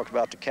began to talk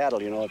about the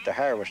cattle, you know, that the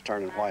hair was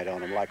turning white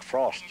on them, like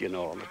frost, you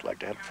know. It looked like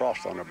they had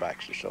frost on their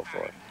backs and so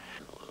forth.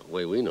 The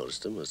way we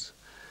noticed them was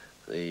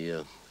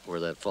where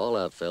that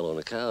fallout fell on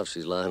a cow.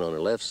 She's lying on her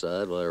left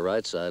side while her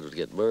right side would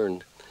get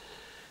burned.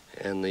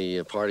 And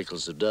the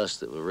particles of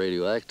dust that were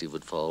radioactive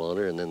would fall on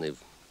her, and then they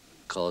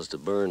caused a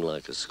burn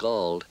like a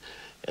scald.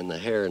 And the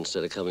hair,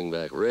 instead of coming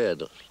back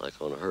red,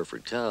 like on a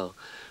Hereford cow,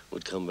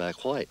 would come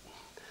back white,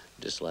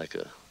 just like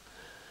a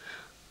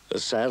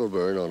saddle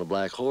burn on a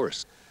black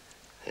horse.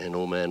 And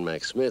old man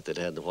Mac Smith that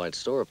had the white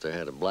store up there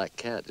had a black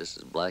cat, just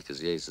as black as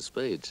the ace of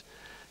spades.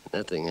 And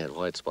that thing had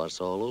white spots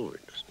all over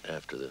it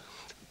after the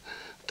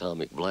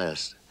atomic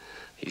blast.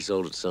 He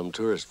sold it to some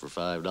tourist for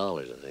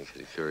 $5, I think,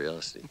 as a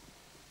curiosity.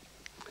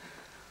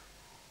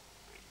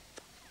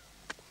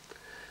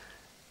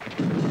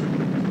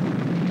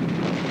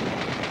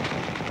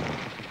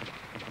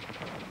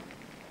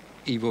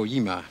 Iwo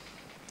Jima,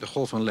 de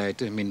Golf van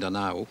Leyte,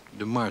 Mindanao,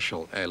 de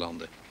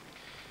Marshall-eilanden.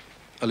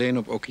 Alleen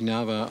op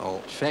Okinawa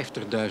al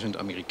 50.000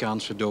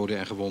 Amerikaanse doden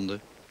en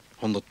gewonden,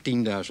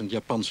 110.000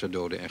 Japanse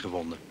doden en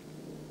gewonden.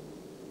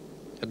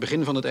 Het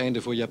begin van het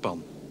einde voor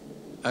Japan.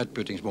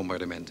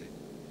 Uitputtingsbombardementen.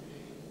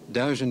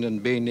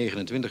 Duizenden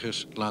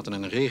B-29'ers laten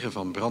een regen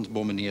van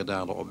brandbommen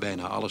neerdalen op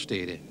bijna alle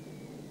steden.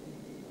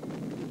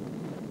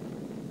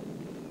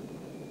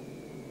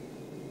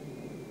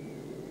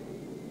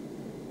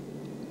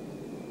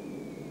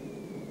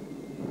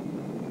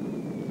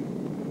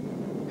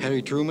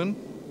 Harry Truman,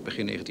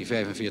 begin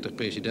 1945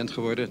 president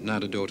geworden na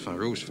de dood van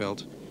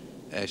Roosevelt,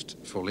 eist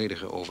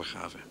volledige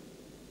overgave.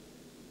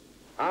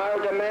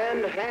 Our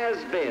demand has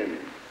been,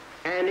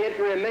 and it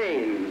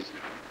remains,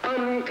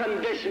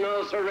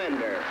 unconditional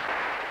surrender.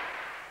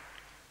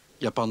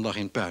 Japan lag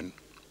in puin.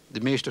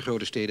 De meeste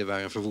grote steden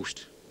waren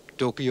verwoest.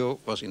 Tokio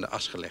was in de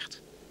as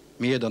gelegd.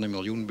 Meer dan 1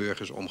 miljoen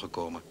burgers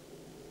omgekomen.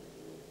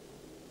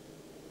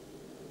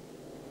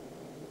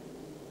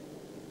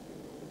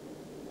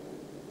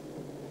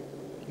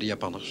 De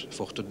Japanners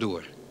vochten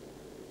door.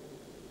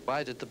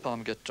 Why did the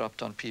bomb get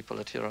dropped on people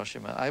at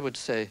Hiroshima? I would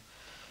say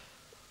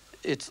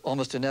it's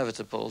almost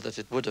inevitable that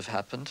it would have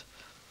happened,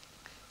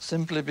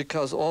 simply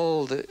because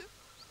all the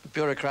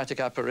bureaucratic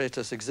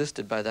apparatus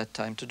existed by that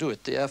time to do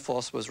it. The Air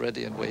Force was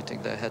ready and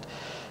waiting. There had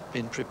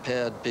been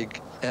prepared big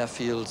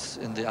airfields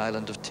in the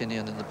island of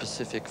Tinian in the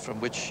Pacific from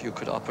which you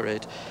could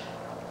operate.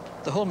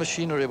 The whole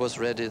machinery was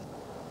ready.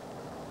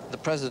 The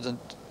president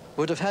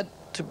would have had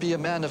to be a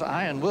man of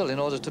iron will in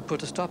order to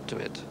put a stop to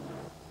it.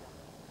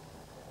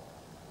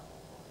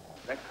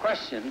 The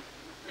question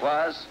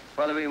was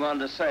whether we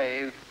wanted to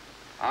save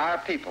our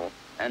people,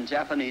 and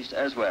Japanese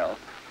as well,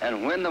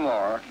 and win the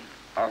war,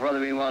 or whether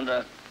we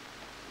wanted to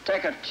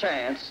take a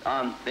chance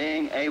on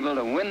being able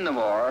to win the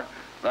war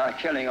by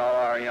killing all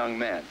our young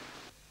men.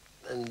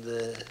 And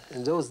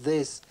in those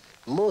days,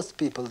 most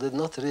people did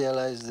not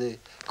realize the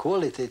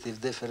qualitative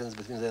difference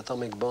between the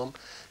atomic bomb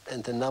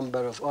and the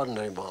number of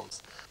ordinary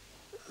bombs.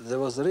 There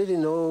was really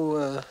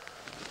no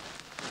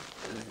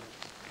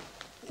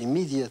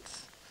immediate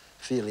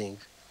feeling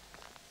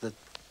that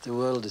the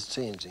world is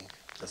changing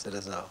as a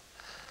result,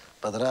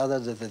 but rather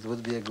that it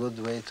would be a good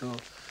way to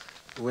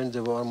win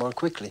the war more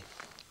quickly.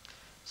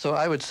 So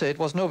I would say it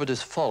was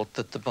nobody's fault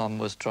that the bomb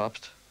was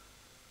dropped.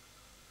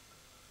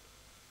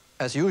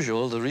 As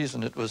usual, the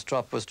reason it was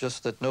dropped was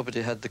just that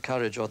nobody had the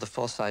courage or the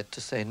foresight to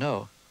say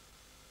no.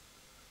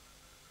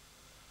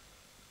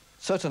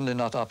 Certainly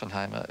not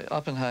Oppenheimer.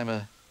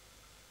 Oppenheimer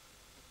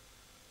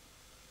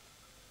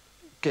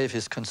gave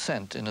his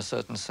consent in a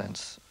certain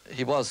sense.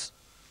 He was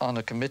on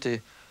a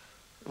committee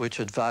which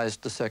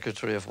advised the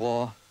Secretary of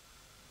War,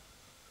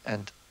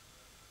 and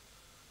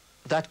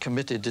that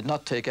committee did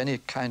not take any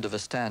kind of a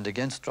stand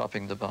against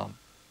dropping the bomb.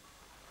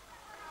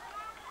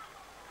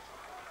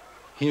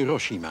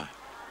 Hiroshima.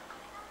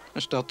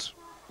 Een stad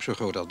zo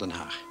groot als Den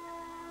Haag.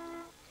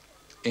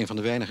 Een van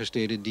de weinige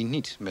steden die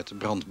niet met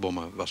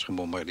brandbommen was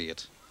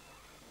gebombardeerd.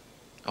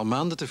 Al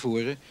maanden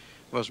tevoren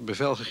was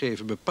bevel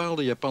gegeven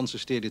bepaalde Japanse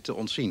steden te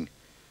ontzien,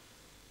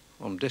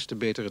 om des te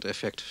beter het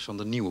effect van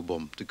de nieuwe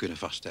bom te kunnen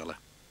vaststellen.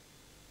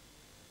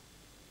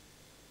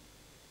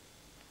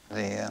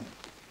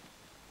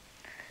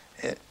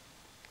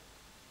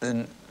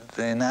 The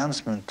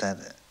announcement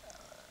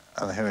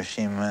of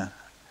Hiroshima,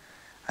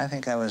 I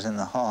think I was in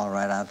the hall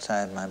right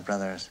outside my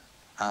brother's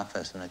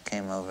office, and it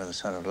came over the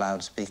sort of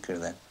loudspeaker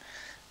that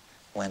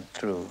went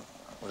through,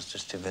 was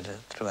distributed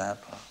throughout,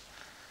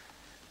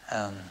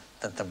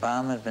 that the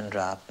bomb had been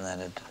dropped and that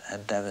it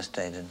had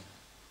devastated.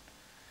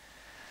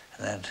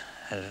 And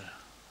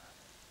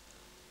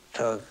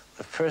so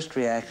the first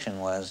reaction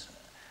was,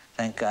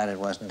 thank God it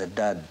wasn't a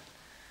dud.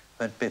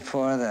 But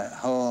before the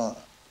whole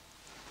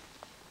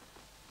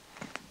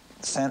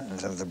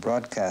sentence of the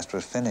broadcast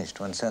was finished,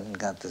 one suddenly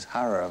got this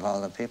horror of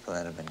all the people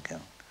that had been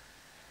killed.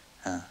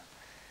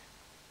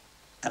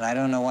 And I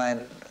don't know why,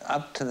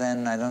 up to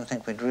then, I don't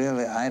think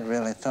I'd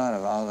really thought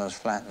of all those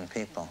flattened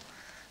people.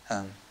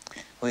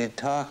 We had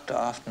talked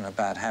often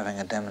about having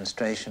a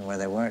demonstration where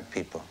there weren't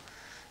people,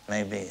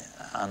 maybe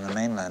on the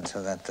mainland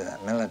so that the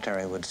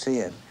military would see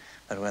it,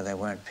 but where there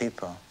weren't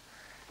people.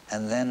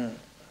 And then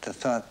the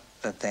thought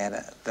that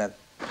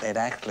they'd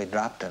actually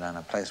dropped it on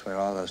a place where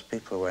all those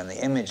people were, and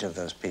the image of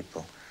those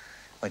people,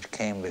 which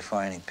came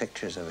before any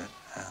pictures of it,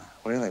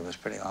 really was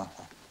pretty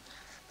awful.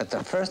 But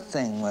the first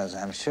thing was,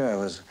 I'm sure,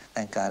 was,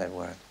 thank God it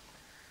worked.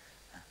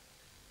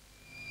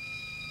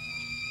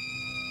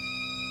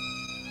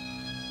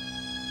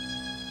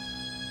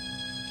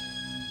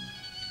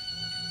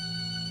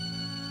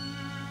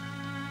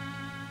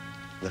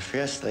 The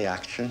first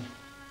reaction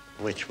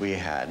which we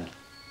had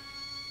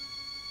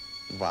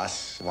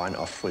was one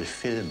of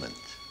fulfillment.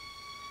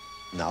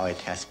 Now it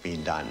has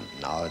been done.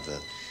 Now the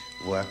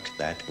work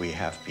that we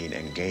have been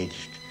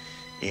engaged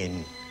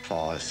in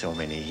for so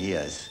many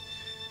years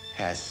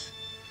has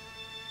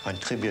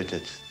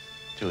contributed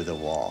to the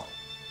war.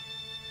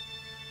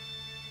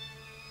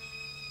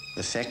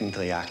 The second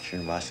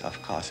reaction was,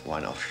 of course,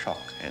 one of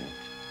shock and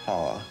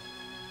horror.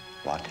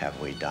 What have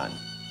we done?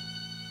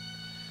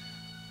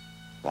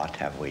 What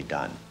have we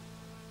done?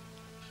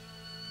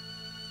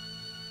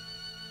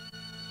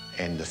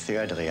 And the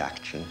third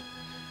reaction,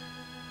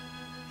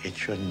 it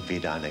shouldn't be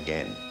done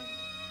again.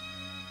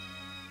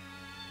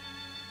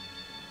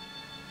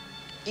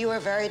 You were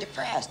very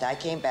depressed. I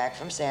came back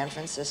from San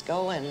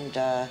Francisco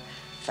and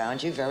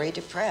found you very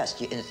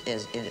depressed.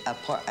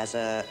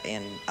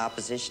 In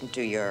opposition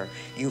to your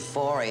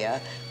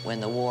euphoria when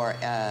the war,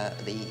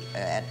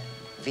 at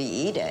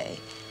VE Day,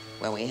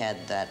 when we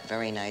had that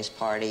very nice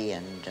party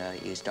and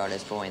you started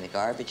throwing the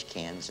garbage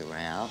cans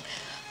around,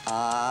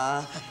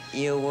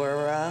 you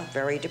were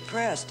very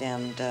depressed,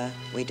 and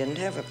we didn't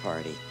have a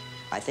party.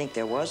 I think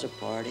there was a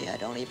party. I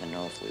don't even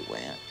know if we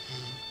went.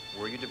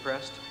 Were you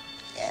depressed?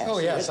 Yes. Oh,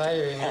 yes, I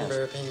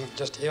remember being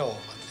just ill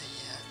with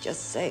the...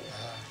 just sick.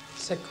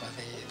 Sick with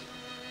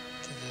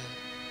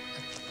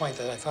at the point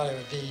that I thought it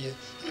would be,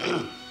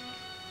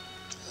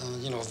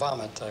 you know,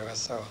 vomit. I was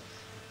so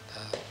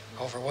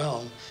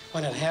overwhelmed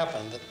when it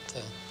happened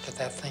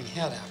that thing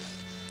had happened.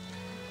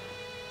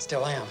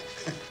 Still am.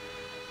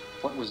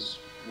 What was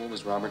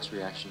Robert's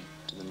reaction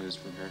to the news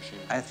from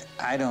Hiroshima?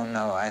 I don't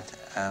know. I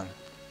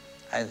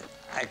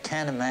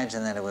can't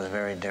imagine that it was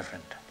very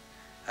different.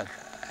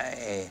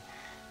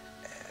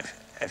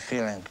 A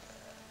feeling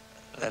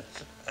that,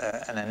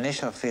 an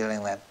initial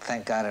feeling that,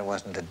 thank God it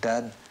wasn't a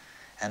dud,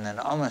 and an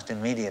almost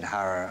immediate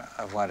horror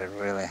of what had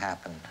really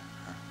happened.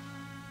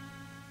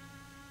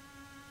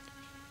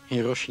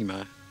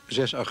 Hiroshima,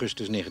 6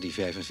 augustus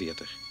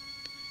 1945.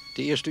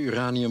 De eerste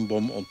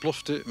uraniumbom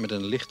ontplofte met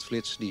een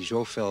lichtflits die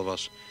zo fel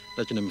was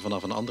dat je hem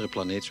vanaf een andere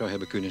planeet zou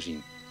hebben kunnen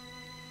zien.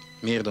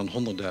 Meer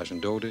dan 100.000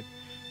 doden,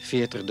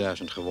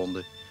 40.000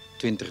 gewonden,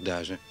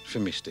 20.000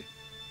 vermisten.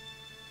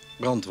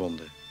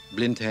 Brandwonden,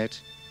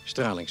 blindheid,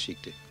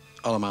 stralingsziekte.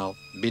 Allemaal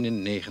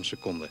binnen 9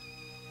 seconden.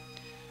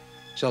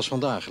 Zelfs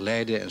vandaag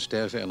lijden en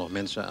sterven er nog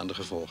mensen aan de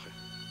gevolgen.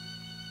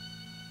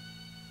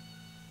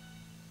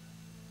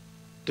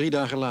 3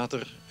 dagen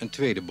later een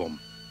tweede bom.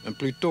 Een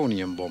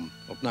plutoniumbom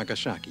op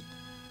Nagasaki.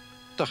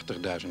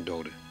 80.000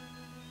 doden.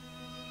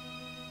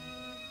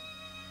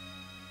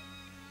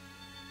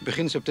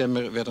 Begin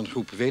september werd een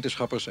groep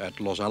wetenschappers uit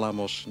Los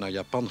Alamos naar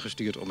Japan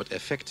gestuurd om het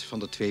effect van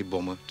de 2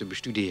 bommen te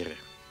bestuderen.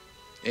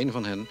 Een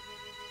van hen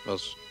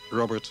was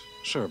Robert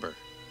Serber.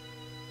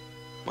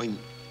 Well,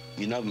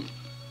 you know,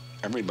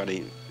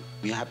 everybody,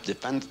 you have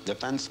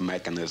defense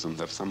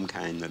mechanisms of some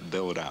kind that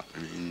build up. I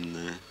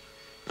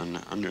mean,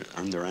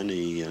 under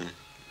any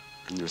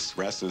under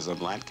stresses of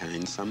that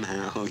kind,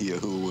 somehow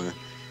you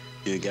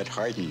get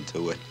hardened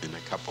to it in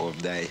a couple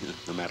of days,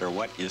 no matter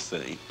what you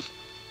see,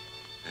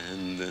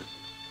 and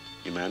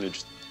you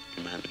manage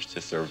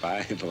to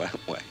survive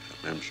that way.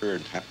 I'm sure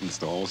it happens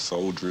to all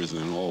soldiers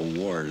in all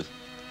wars.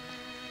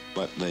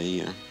 But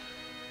I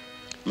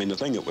mean, the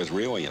thing that was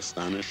really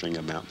astonishing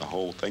about the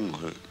whole thing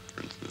was,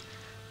 for instance,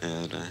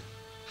 that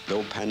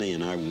Bill Penny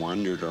and I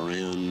wandered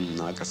around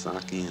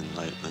Nagasaki and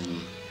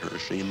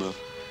Hiroshima,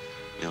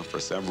 you know, for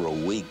several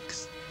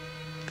weeks,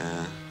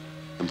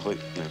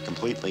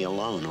 completely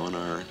alone on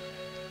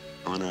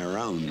our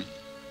own,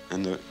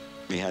 and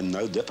we had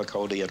no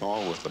difficulty at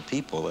all with the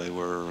people. They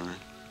were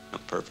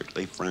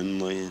perfectly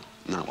friendly.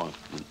 Not, well,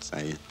 I would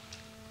say,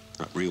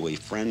 not really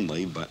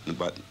friendly, but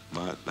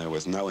there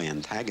was no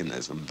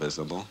antagonism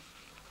visible.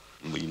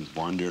 We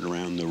wandered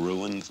around the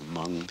ruins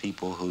among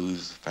people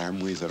whose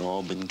families had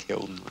all been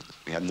killed.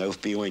 We had no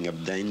feeling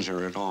of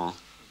danger at all.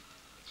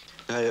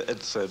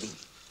 It's a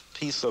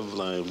piece of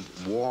the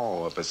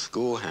wall of a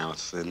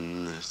schoolhouse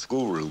in a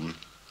schoolroom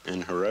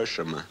in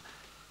Hiroshima,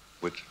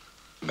 which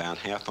about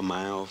half a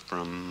mile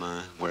from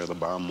where the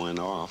bomb went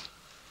off,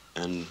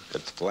 and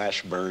it's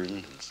flash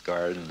burned,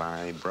 scarred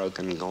by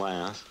broken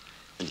glass,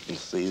 and you can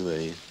see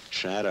the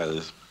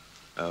shadows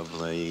of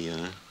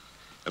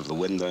the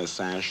window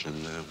sash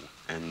and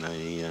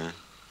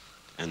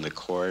the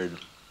cord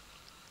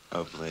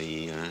of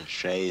the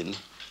shade,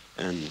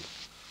 and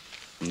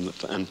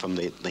from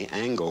the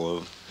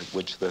angle at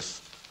which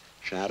this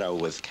shadow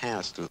was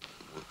cast,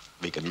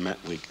 we could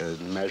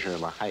measure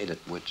the height at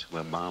which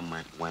the bomb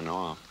went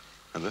off.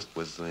 And this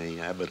was the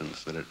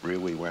evidence that it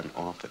really went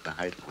off at the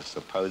height it was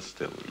supposed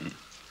to in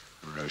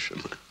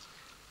Hiroshima.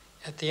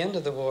 At the end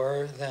of the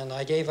war, then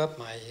I gave up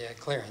my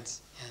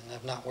clearance, and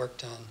I've not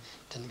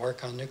didn't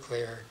work on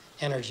nuclear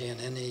energy in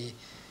any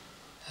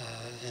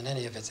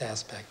of its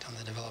aspect on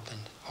the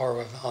development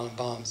or on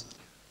bombs.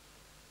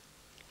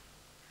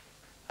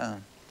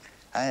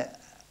 I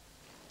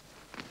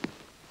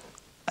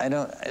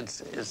don't.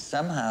 It's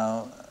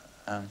somehow.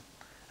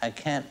 I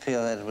can't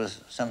feel that it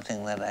was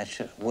something that I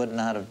would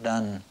not have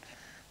done,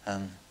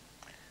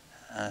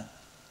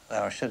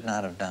 or should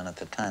not have done at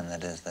the time.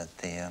 That is, that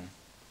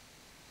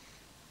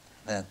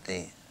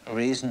the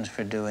reasons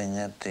for doing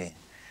it, the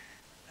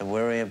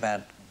worry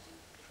about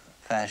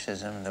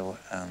fascism,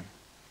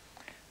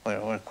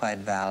 were quite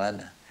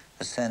valid.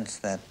 The sense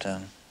that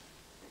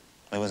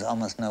there was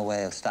almost no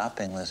way of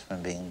stopping this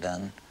from being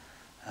done.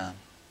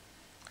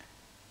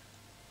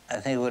 I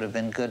think it would have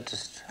been good to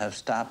have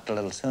stopped a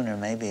little sooner,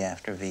 maybe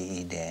after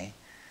VE Day.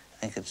 I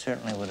think it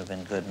certainly would have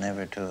been good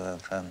never to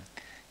have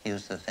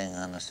used the thing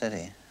on the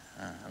city,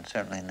 and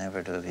certainly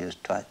never to have used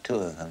 2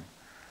 of them.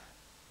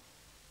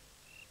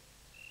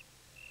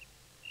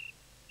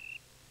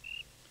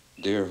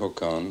 Dear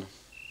Håkan,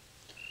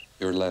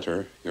 your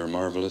letter, your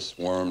marvelous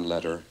warm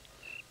letter,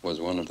 was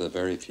one of the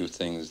very few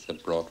things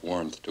that brought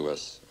warmth to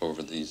us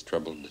over these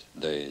troubled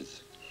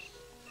days.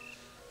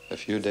 A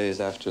few days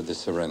after the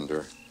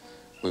surrender,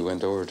 we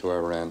went over to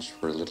our ranch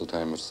for a little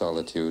time of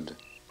solitude,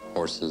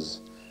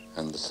 horses,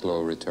 and the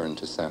slow return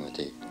to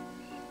sanity.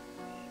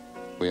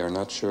 We are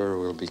not sure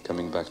we'll be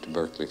coming back to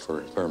Berkeley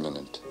for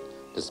permanent,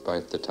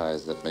 despite the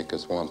ties that make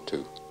us want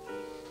to.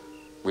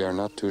 We are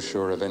not too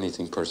sure of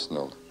anything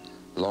personal,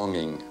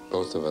 longing,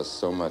 both of us,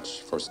 so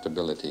much for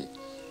stability,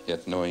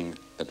 yet knowing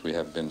that we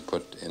have been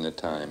put in a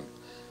time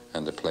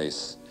and a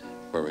place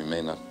where we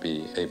may not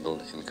be able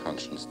in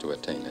conscience to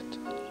attain it.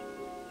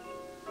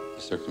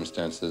 The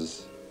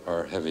circumstances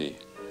are heavy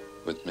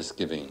with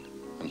misgiving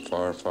and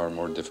far, far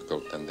more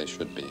difficult than they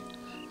should be,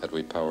 had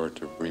we power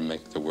to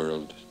remake the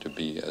world to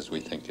be as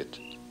we think it.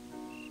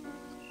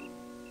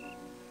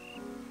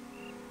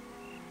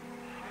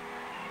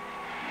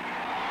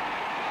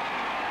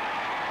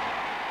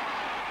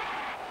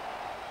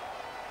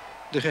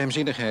 De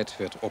geheimzinnigheid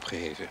werd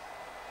opgeheven.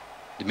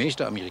 De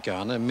meeste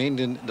Amerikanen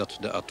meenden dat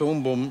de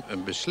atoombom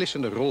een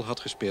beslissende rol had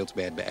gespeeld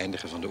bij het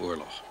beëindigen van de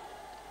oorlog.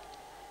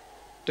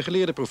 De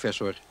geleerde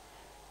professor,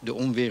 de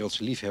onwerelds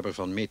liefhebber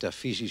van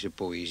metafysische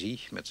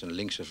poëzie met zijn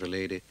linkse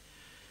verleden,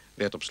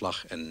 werd op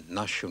slag een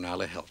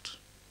nationale held,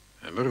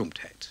 een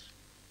beroemdheid.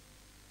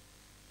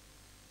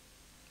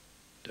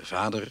 De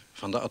vader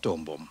van de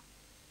atoombom.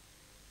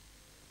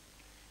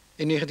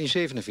 In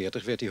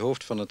 1947 werd hij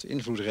hoofd van het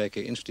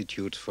invloedrijke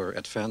Institute for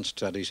Advanced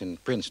Studies in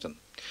Princeton.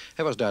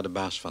 Hij was daar de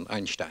baas van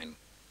Einstein.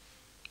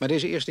 Maar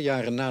deze eerste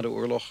jaren na de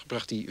oorlog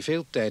bracht hij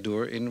veel tijd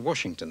door in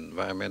Washington,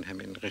 waar men hem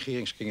in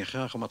regeringskringen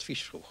graag om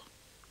advies vroeg.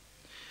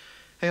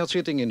 Hij had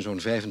zitting in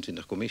zo'n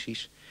 25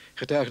 commissies,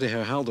 getuigde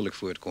herhaaldelijk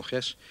voor het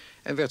congres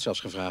en werd zelfs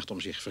gevraagd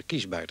om zich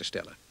verkiesbaar te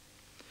stellen.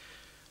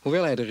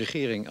 Hoewel hij de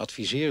regering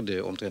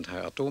adviseerde omtrent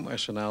haar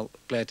atoomarsenaal,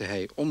 pleitte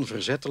hij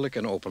onverzettelijk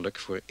en openlijk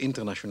voor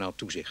internationaal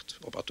toezicht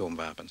op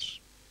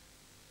atoomwapens.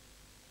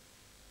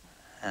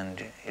 And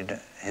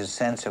his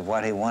sense of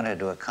what he wanted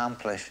to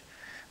accomplish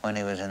when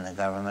he was in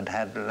the government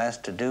had less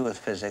to do with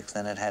physics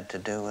than it had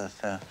to do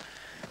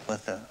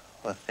with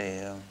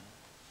the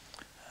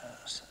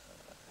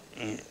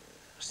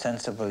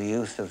sensible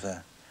use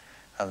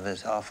of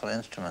this awful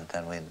instrument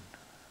that we'd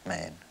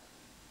made.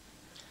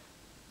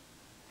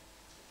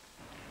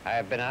 I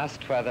have been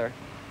asked whether,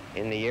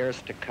 in the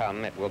years to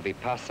come, it will be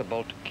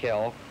possible to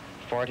kill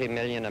 40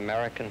 million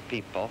American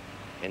people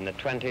in the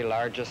 20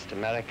 largest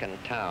American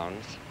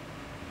towns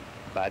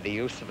by the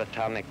use of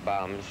atomic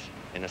bombs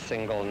in a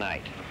single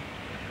night.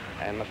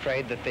 I am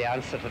afraid that the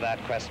answer to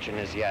that question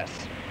is yes.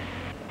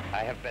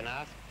 I have been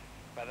asked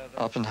whether...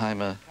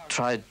 Oppenheimer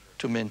tried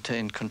to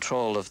maintain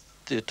control of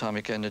the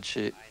atomic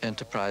energy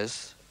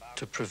enterprise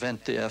to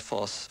prevent the Air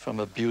Force from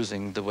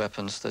abusing the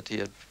weapons that he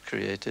had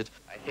created.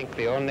 I think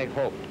the only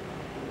hope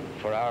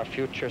for our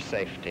future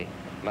safety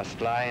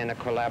must lie in a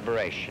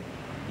collaboration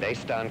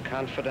based on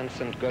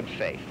confidence and good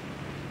faith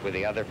with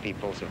the other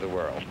peoples of the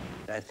world.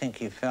 I think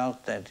he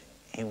felt that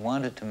he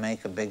wanted to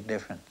make a big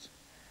difference.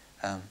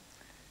 I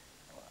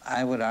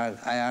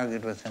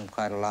argued with him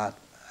quite a lot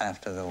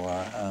after the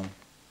war.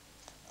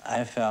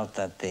 I felt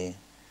that the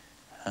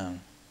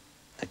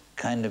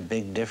kind of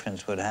big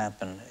difference would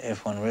happen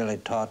if one really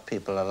taught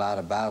people a lot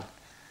about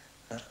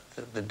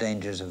the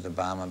dangers of the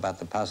bomb, about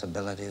the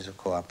possibilities of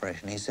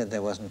cooperation. He said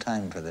there wasn't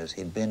time for this.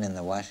 He'd been in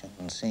the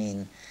Washington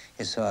scene.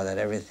 He saw that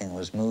everything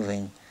was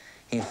moving.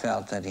 He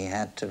felt that he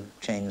had to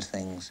change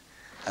things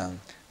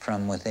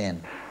from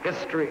within.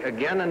 History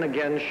again and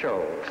again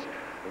shows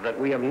that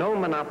we have no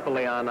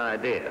monopoly on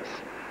ideas,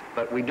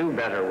 but we do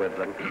better with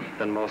them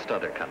than most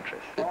other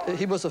countries.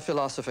 He was a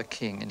philosopher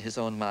king in his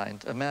own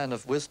mind, a man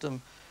of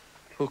wisdom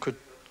who could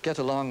get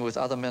along with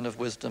other men of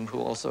wisdom who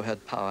also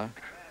had power.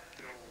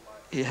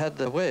 He had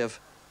the way of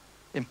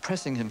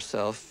impressing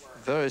himself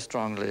very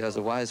strongly as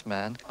a wise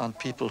man on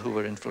people who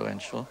were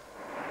influential.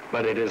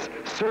 But it is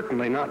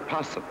certainly not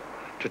possible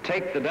to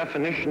take the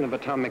definition of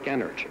atomic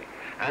energy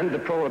and the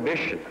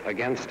prohibition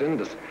against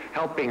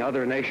helping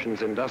other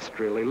nations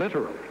industrially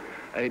literally.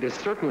 It is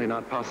certainly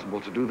not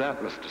possible to do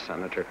that, Mr.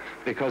 Senator,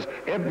 because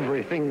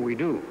everything we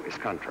do is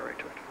contrary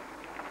to it.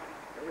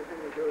 Everything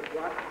we do is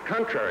what?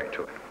 Contrary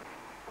to it.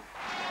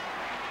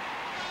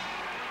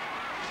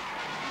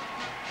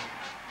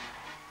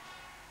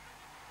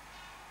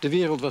 De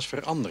wereld was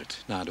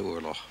veranderd na de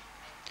oorlog.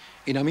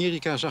 In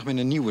Amerika zag men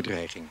een nieuwe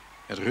dreiging,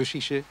 het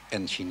Russische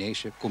en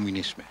Chinese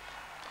communisme.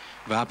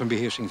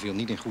 Wapenbeheersing viel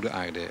niet in goede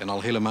aarde en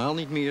al helemaal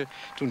niet meer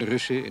toen de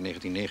Russen in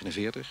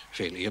 1949,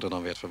 veel eerder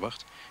dan werd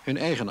verwacht, hun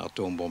eigen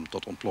atoombom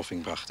tot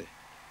ontploffing brachten.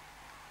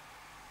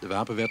 De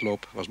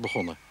wapenwedloop was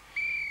begonnen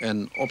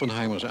en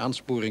Oppenheimers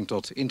aansporing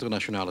tot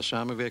internationale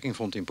samenwerking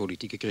vond in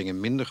politieke kringen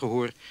minder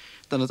gehoor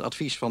dan het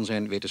advies van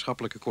zijn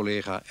wetenschappelijke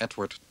collega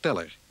Edward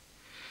Teller.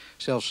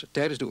 Zelfs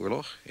tijdens de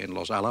oorlog, in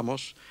Los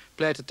Alamos,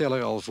 pleitte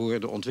Teller al voor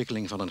de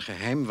ontwikkeling van een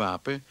geheim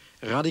wapen,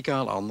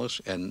 radicaal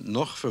anders en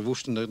nog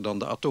verwoestender dan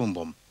de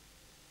atoombom.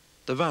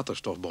 De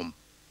waterstofbom.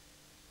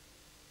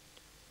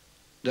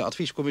 De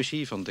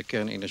adviescommissie van de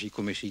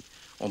kernenergiecommissie,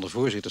 onder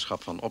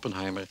voorzitterschap van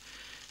Oppenheimer,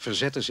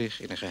 verzette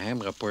zich in een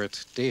geheim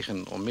rapport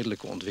tegen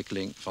onmiddellijke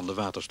ontwikkeling van de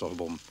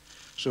waterstofbom,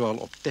 zowel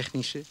op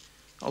technische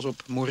als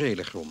op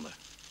morele gronden.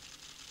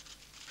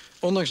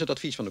 Ondanks het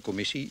advies van de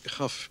commissie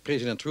gaf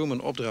president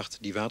Truman opdracht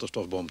die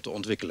waterstofbom te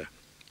ontwikkelen.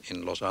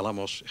 In Los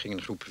Alamos ging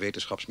een groep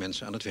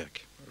wetenschapsmensen aan het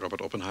werk.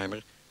 Robert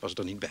Oppenheimer was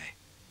er niet bij.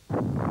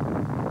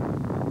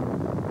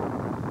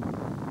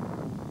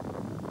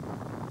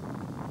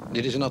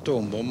 Dit is een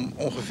atoombom,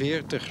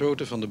 ongeveer ter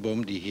grootte van de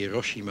bom die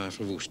Hiroshima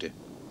verwoestte.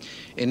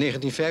 In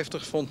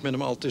 1950 vond men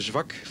hem al te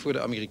zwak voor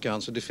de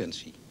Amerikaanse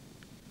defensie.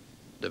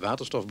 De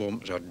waterstofbom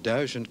zou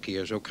 1000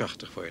 keer zo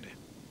krachtig worden.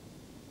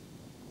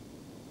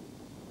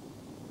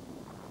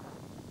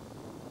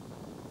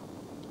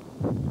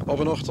 Op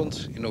een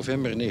ochtend in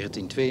november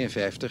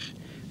 1952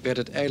 werd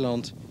het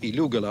eiland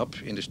Ilugalab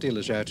in de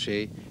stille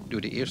Zuidzee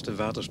door de eerste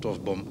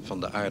waterstofbom van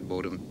de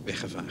aardbodem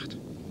weggevaagd.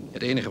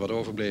 Het enige wat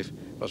overbleef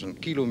was een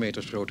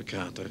kilometersgrote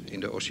krater in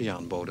de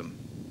oceaanbodem.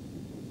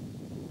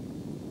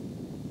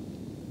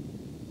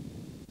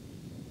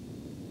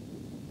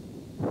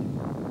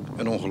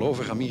 Een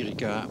ongelovig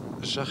Amerika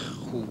zag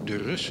hoe de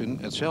Russen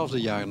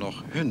hetzelfde jaar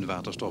nog hun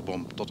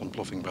waterstofbom tot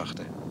ontploffing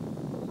brachten.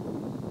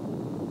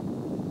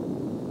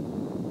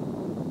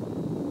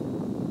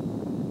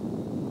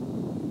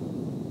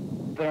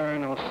 There are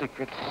no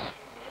secrets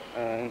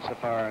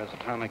insofar as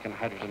atomic and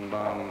hydrogen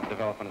bomb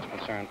development is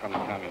concerned from the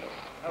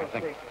communists.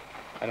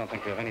 I don't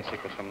think we have any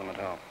secrets from them at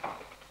all.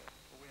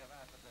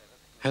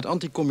 Het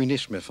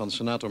anticommunisme van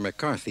senator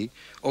McCarthy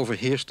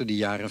overheerste de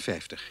jaren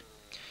 50.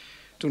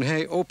 Toen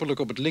hij openlijk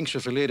op het linkse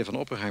verleden van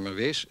Oppenheimer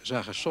wees,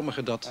 zagen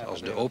sommigen dat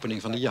als de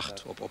opening van de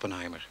jacht op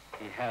Oppenheimer.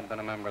 He had been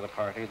a member of the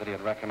party, that he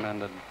had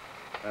recommended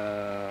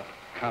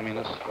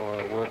communists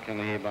for work in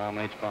the E-bomb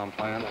and H-bomb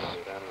plants.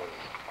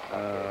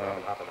 A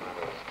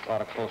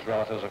lot of close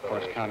relatives, of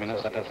course,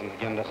 communists. That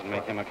doesn't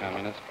make him a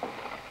communist.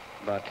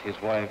 But his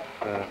wife,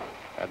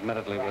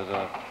 admittedly, was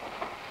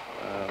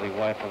the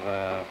wife of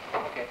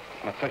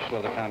an official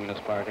of the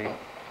Communist Party.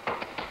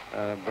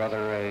 Brother,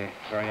 a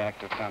very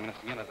active communist.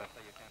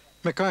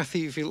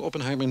 McCarthy viel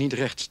Oppenheimer niet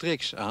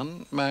rechtstreeks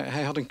aan, maar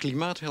hij had een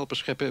klimaat helpen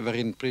scheppen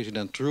waarin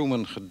president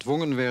Truman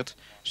gedwongen werd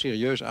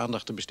serieus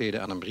aandacht te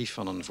besteden aan een brief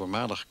van een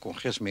voormalig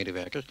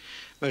congresmedewerker,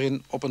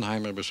 waarin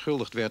Oppenheimer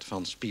beschuldigd werd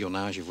van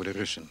spionage voor de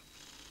Russen.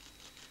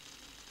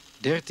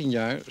 13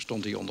 jaar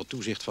stond hij onder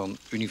toezicht van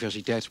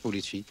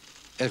universiteitspolitie,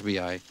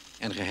 FBI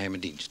en geheime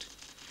dienst.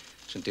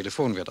 Zijn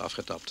telefoon werd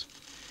afgetapt.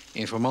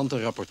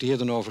 Informanten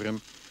rapporteerden over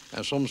hem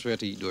en soms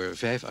werd hij door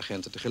 5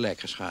 agenten tegelijk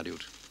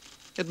geschaduwd.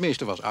 Het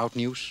meeste was oud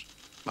nieuws,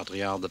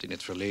 materiaal dat in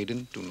het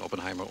verleden, toen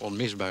Oppenheimer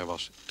onmisbaar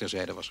was,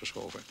 terzijde was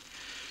geschoven.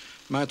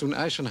 Maar toen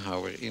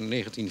Eisenhower in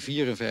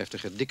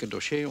 1954 het dikke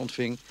dossier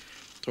ontving,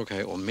 trok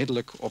hij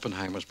onmiddellijk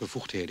Oppenheimers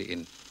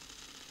bevoegdheden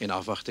in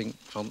afwachting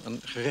van een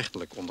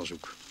gerechtelijk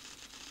onderzoek.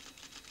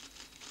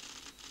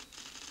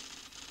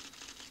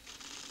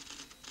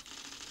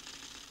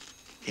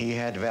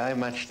 He had very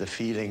much the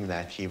feeling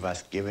that he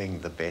was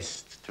giving the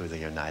best to the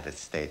United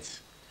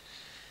States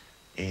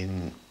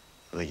in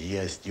the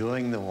years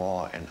during the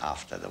war and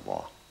after the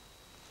war.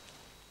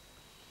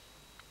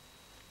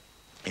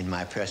 In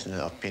my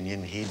personal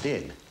opinion, he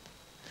did,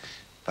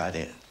 but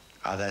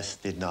others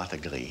did not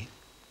agree.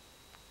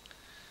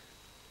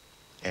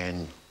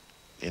 And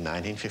in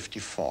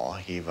 1954,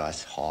 he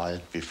was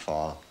hauled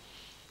before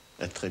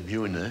a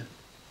tribunal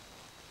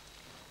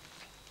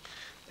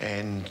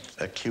and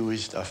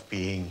accused of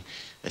being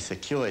a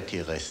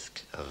security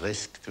risk, a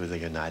risk to the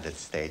United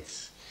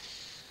States,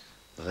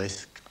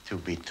 risk to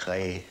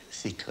betray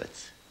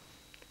secrets.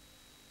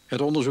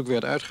 Het onderzoek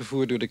werd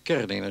uitgevoerd door de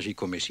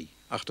kernenergiecommissie,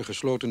 achter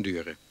gesloten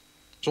deuren.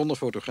 Zonder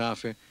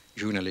fotografen,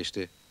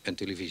 journalisten en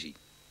televisie.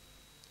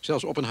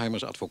 Zelfs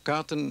Oppenheimers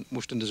advocaten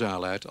moesten de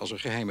zaal uit als er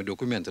geheime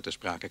documenten ter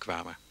sprake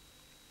kwamen.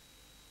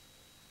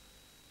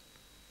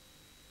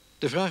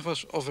 De vraag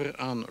was of er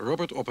aan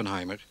Robert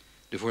Oppenheimer,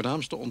 de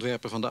voornaamste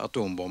ontwerper van de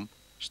atoombom,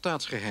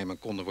 staatsgeheimen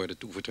konden worden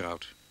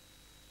toevertrouwd.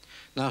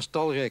 Naast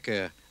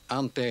talrijke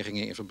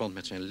aantijgingen in verband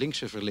met zijn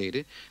linkse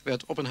verleden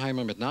werd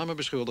Oppenheimer met name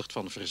beschuldigd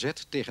van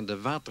verzet tegen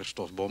de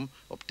waterstofbom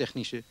op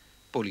technische,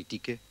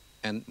 politieke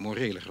en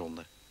morele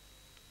gronden.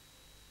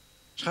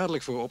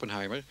 Schadelijk voor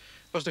Oppenheimer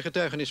was de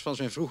getuigenis van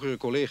zijn vroegere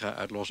collega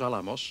uit Los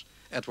Alamos,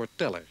 Edward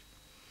Teller.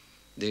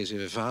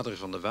 Deze vader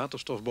van de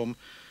waterstofbom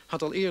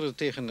had al eerder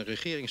tegen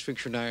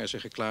regeringsfunctionarissen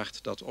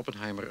geklaagd dat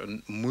Oppenheimer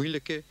een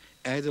moeilijke,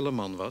 ijdele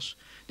man was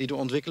die de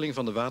ontwikkeling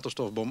van de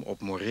waterstofbom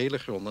op morele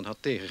gronden had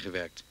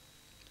tegengewerkt.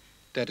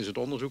 Tijdens het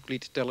onderzoek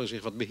liet Teller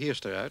zich wat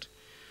beheerster uit,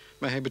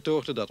 maar hij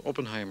betoogde dat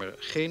Oppenheimer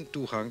geen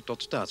toegang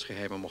tot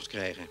staatsgeheimen mocht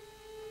krijgen.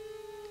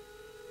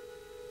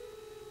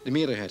 De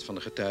meerderheid van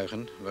de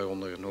getuigen,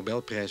 waaronder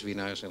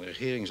Nobelprijswinnaars en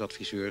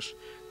regeringsadviseurs,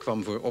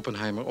 kwam voor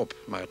Oppenheimer op,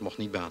 maar het mocht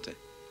niet baten.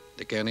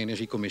 De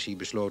kernenergiecommissie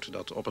besloot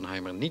dat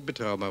Oppenheimer niet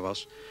betrouwbaar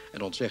was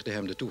en ontzegde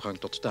hem de toegang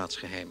tot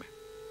staatsgeheimen.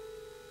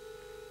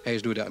 Hij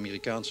is door de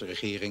Amerikaanse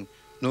regering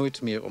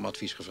nooit meer om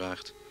advies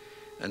gevraagd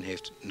en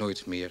heeft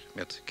nooit meer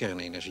met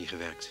kernenergie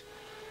gewerkt.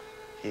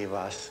 He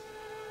was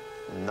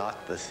not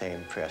the same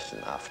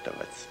person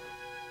afterwards.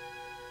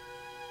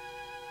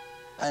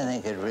 I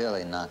think it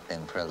really knocked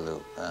him for a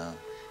loop.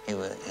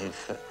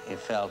 He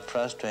felt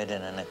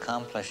frustrated in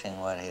accomplishing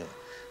what he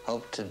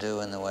hoped to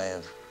do in the way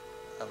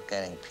of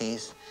getting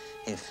peace.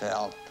 He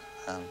felt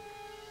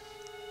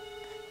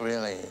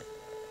really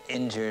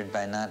injured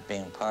by not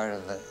being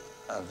part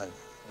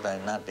by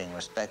not being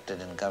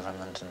respected in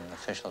government and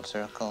official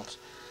circles.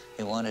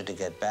 He wanted to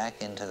get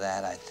back into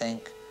that, I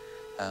think.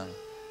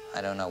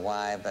 I don't know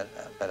why,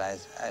 but I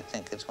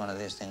think it's one of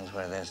these things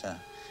where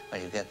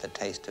where you get the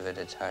taste of it,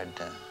 it's hard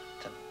to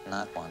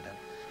not want it.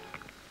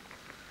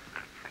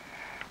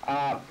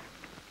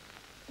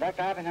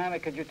 Dr. Oppenheimer,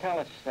 could you tell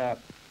us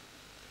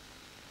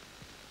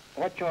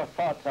what your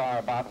thoughts are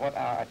about what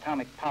our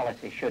atomic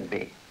policy should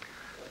be?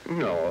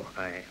 No,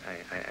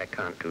 I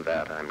can't do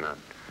that. I'm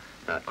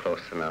not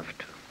close enough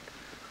to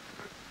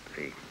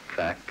the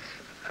facts,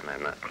 and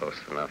I'm not close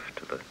enough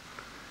to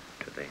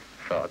the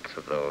thoughts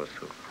of those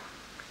who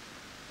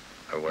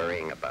are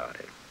worrying about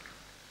it.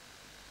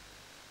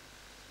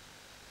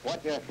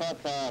 What your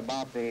thoughts are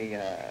about the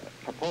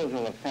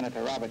proposal of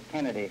Senator Robert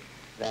Kennedy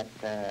that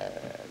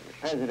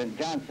President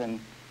Johnson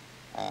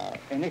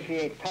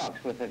initiate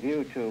talks with a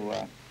view to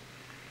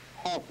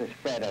halt the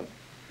spread of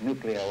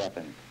nuclear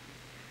weapons?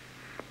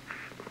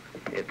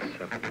 It's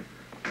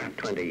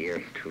 20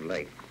 years too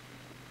late.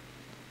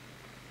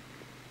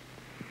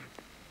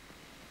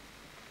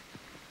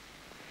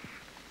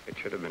 It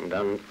should have been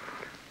done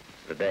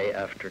the day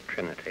after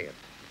Trinity.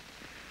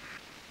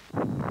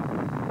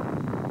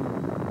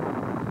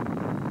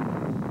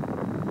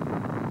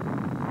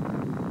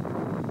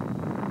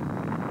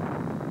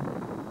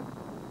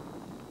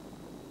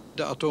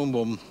 De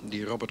atoombom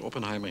die Robert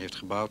Oppenheimer heeft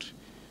gebouwd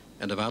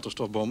en de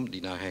waterstofbom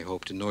die naar hij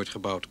hoopte nooit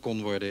gebouwd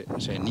kon worden,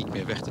 zijn niet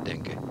meer weg te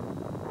denken.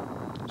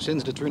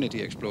 Sinds de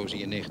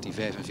Trinity-explosie in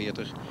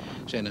 1945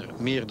 zijn er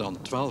meer dan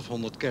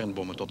 1200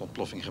 kernbommen tot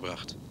ontploffing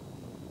gebracht.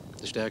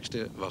 De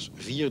sterkste was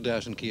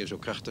 4000 keer zo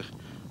krachtig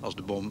als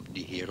de bom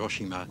die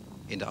Hiroshima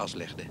in de as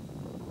legde.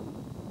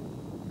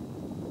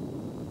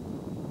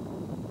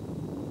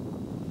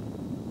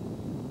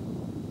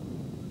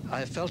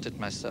 I felt it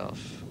myself.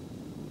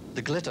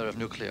 The glitter of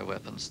nuclear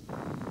weapons.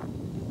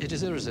 It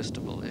is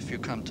irresistible if you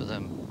come to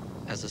them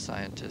as a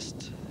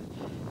scientist.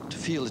 To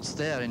feel it's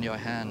there in your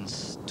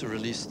hands to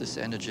release this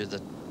energy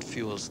that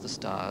fuels the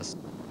stars,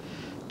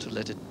 to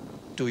let it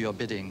do your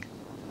bidding,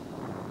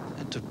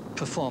 and to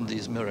perform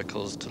these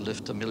miracles, to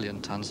lift 1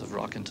 million tons of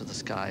rock into the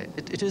sky.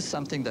 It is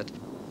something that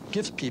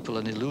gives people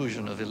an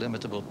illusion of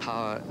illimitable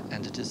power,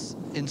 and it is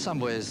in some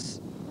ways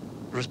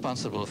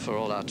responsible for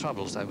all our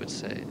troubles, I would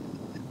say.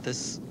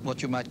 This,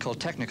 what you might call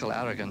technical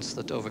arrogance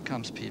that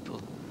overcomes people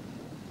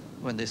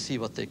when they see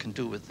what they can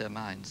do with their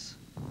minds.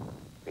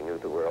 We knew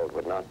the world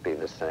would not be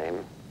the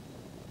same.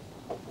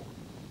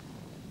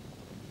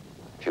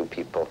 Few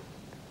people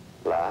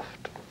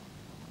laughed.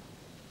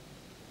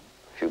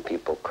 Few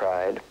people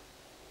cried.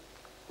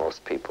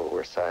 Most people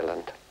were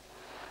silent.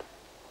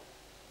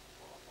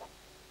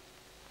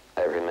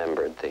 I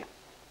remembered the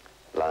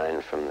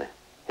line from the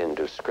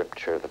Hindu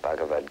scripture, the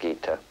Bhagavad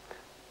Gita.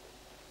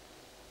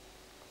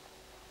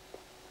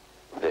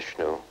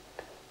 Vishnu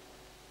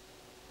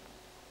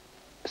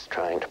is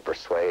trying to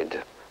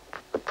persuade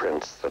the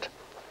prince that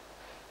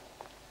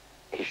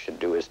he should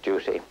do his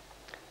duty,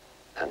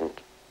 and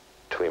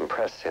to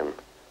impress him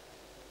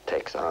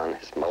takes on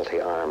his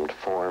multi-armed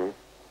form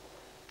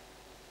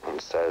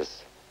and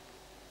says,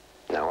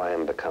 "Now I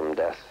am become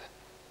death,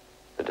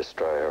 the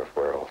destroyer of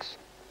worlds."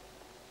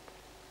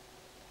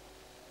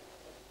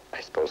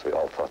 I suppose we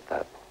all thought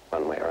that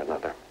one way or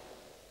another.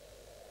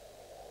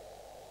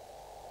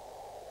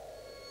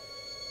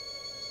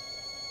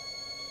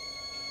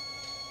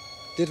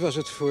 Dit was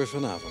het voor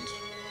vanavond.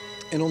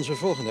 In onze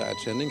volgende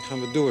uitzending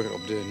gaan we door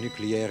op de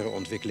nucleaire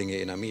ontwikkelingen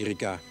in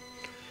Amerika.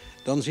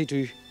 Dan ziet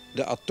u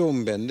de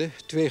atoombende,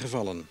 2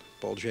 gevallen,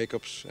 Paul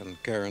Jacobs en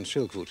Karen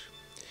Silkwood.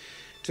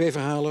 2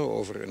 verhalen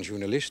over een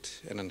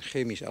journalist en een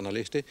chemisch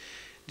analiste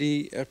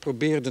die er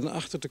probeerden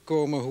achter te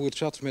komen hoe het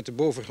zat met de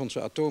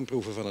bovengrondse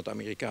atoomproeven van het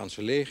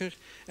Amerikaanse leger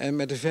en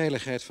met de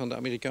veiligheid van de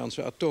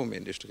Amerikaanse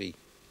atoomindustrie.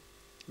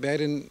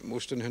 Beiden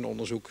moesten hun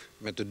onderzoek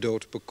met de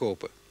dood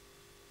bekopen.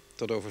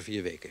 Tot over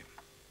 4 weken.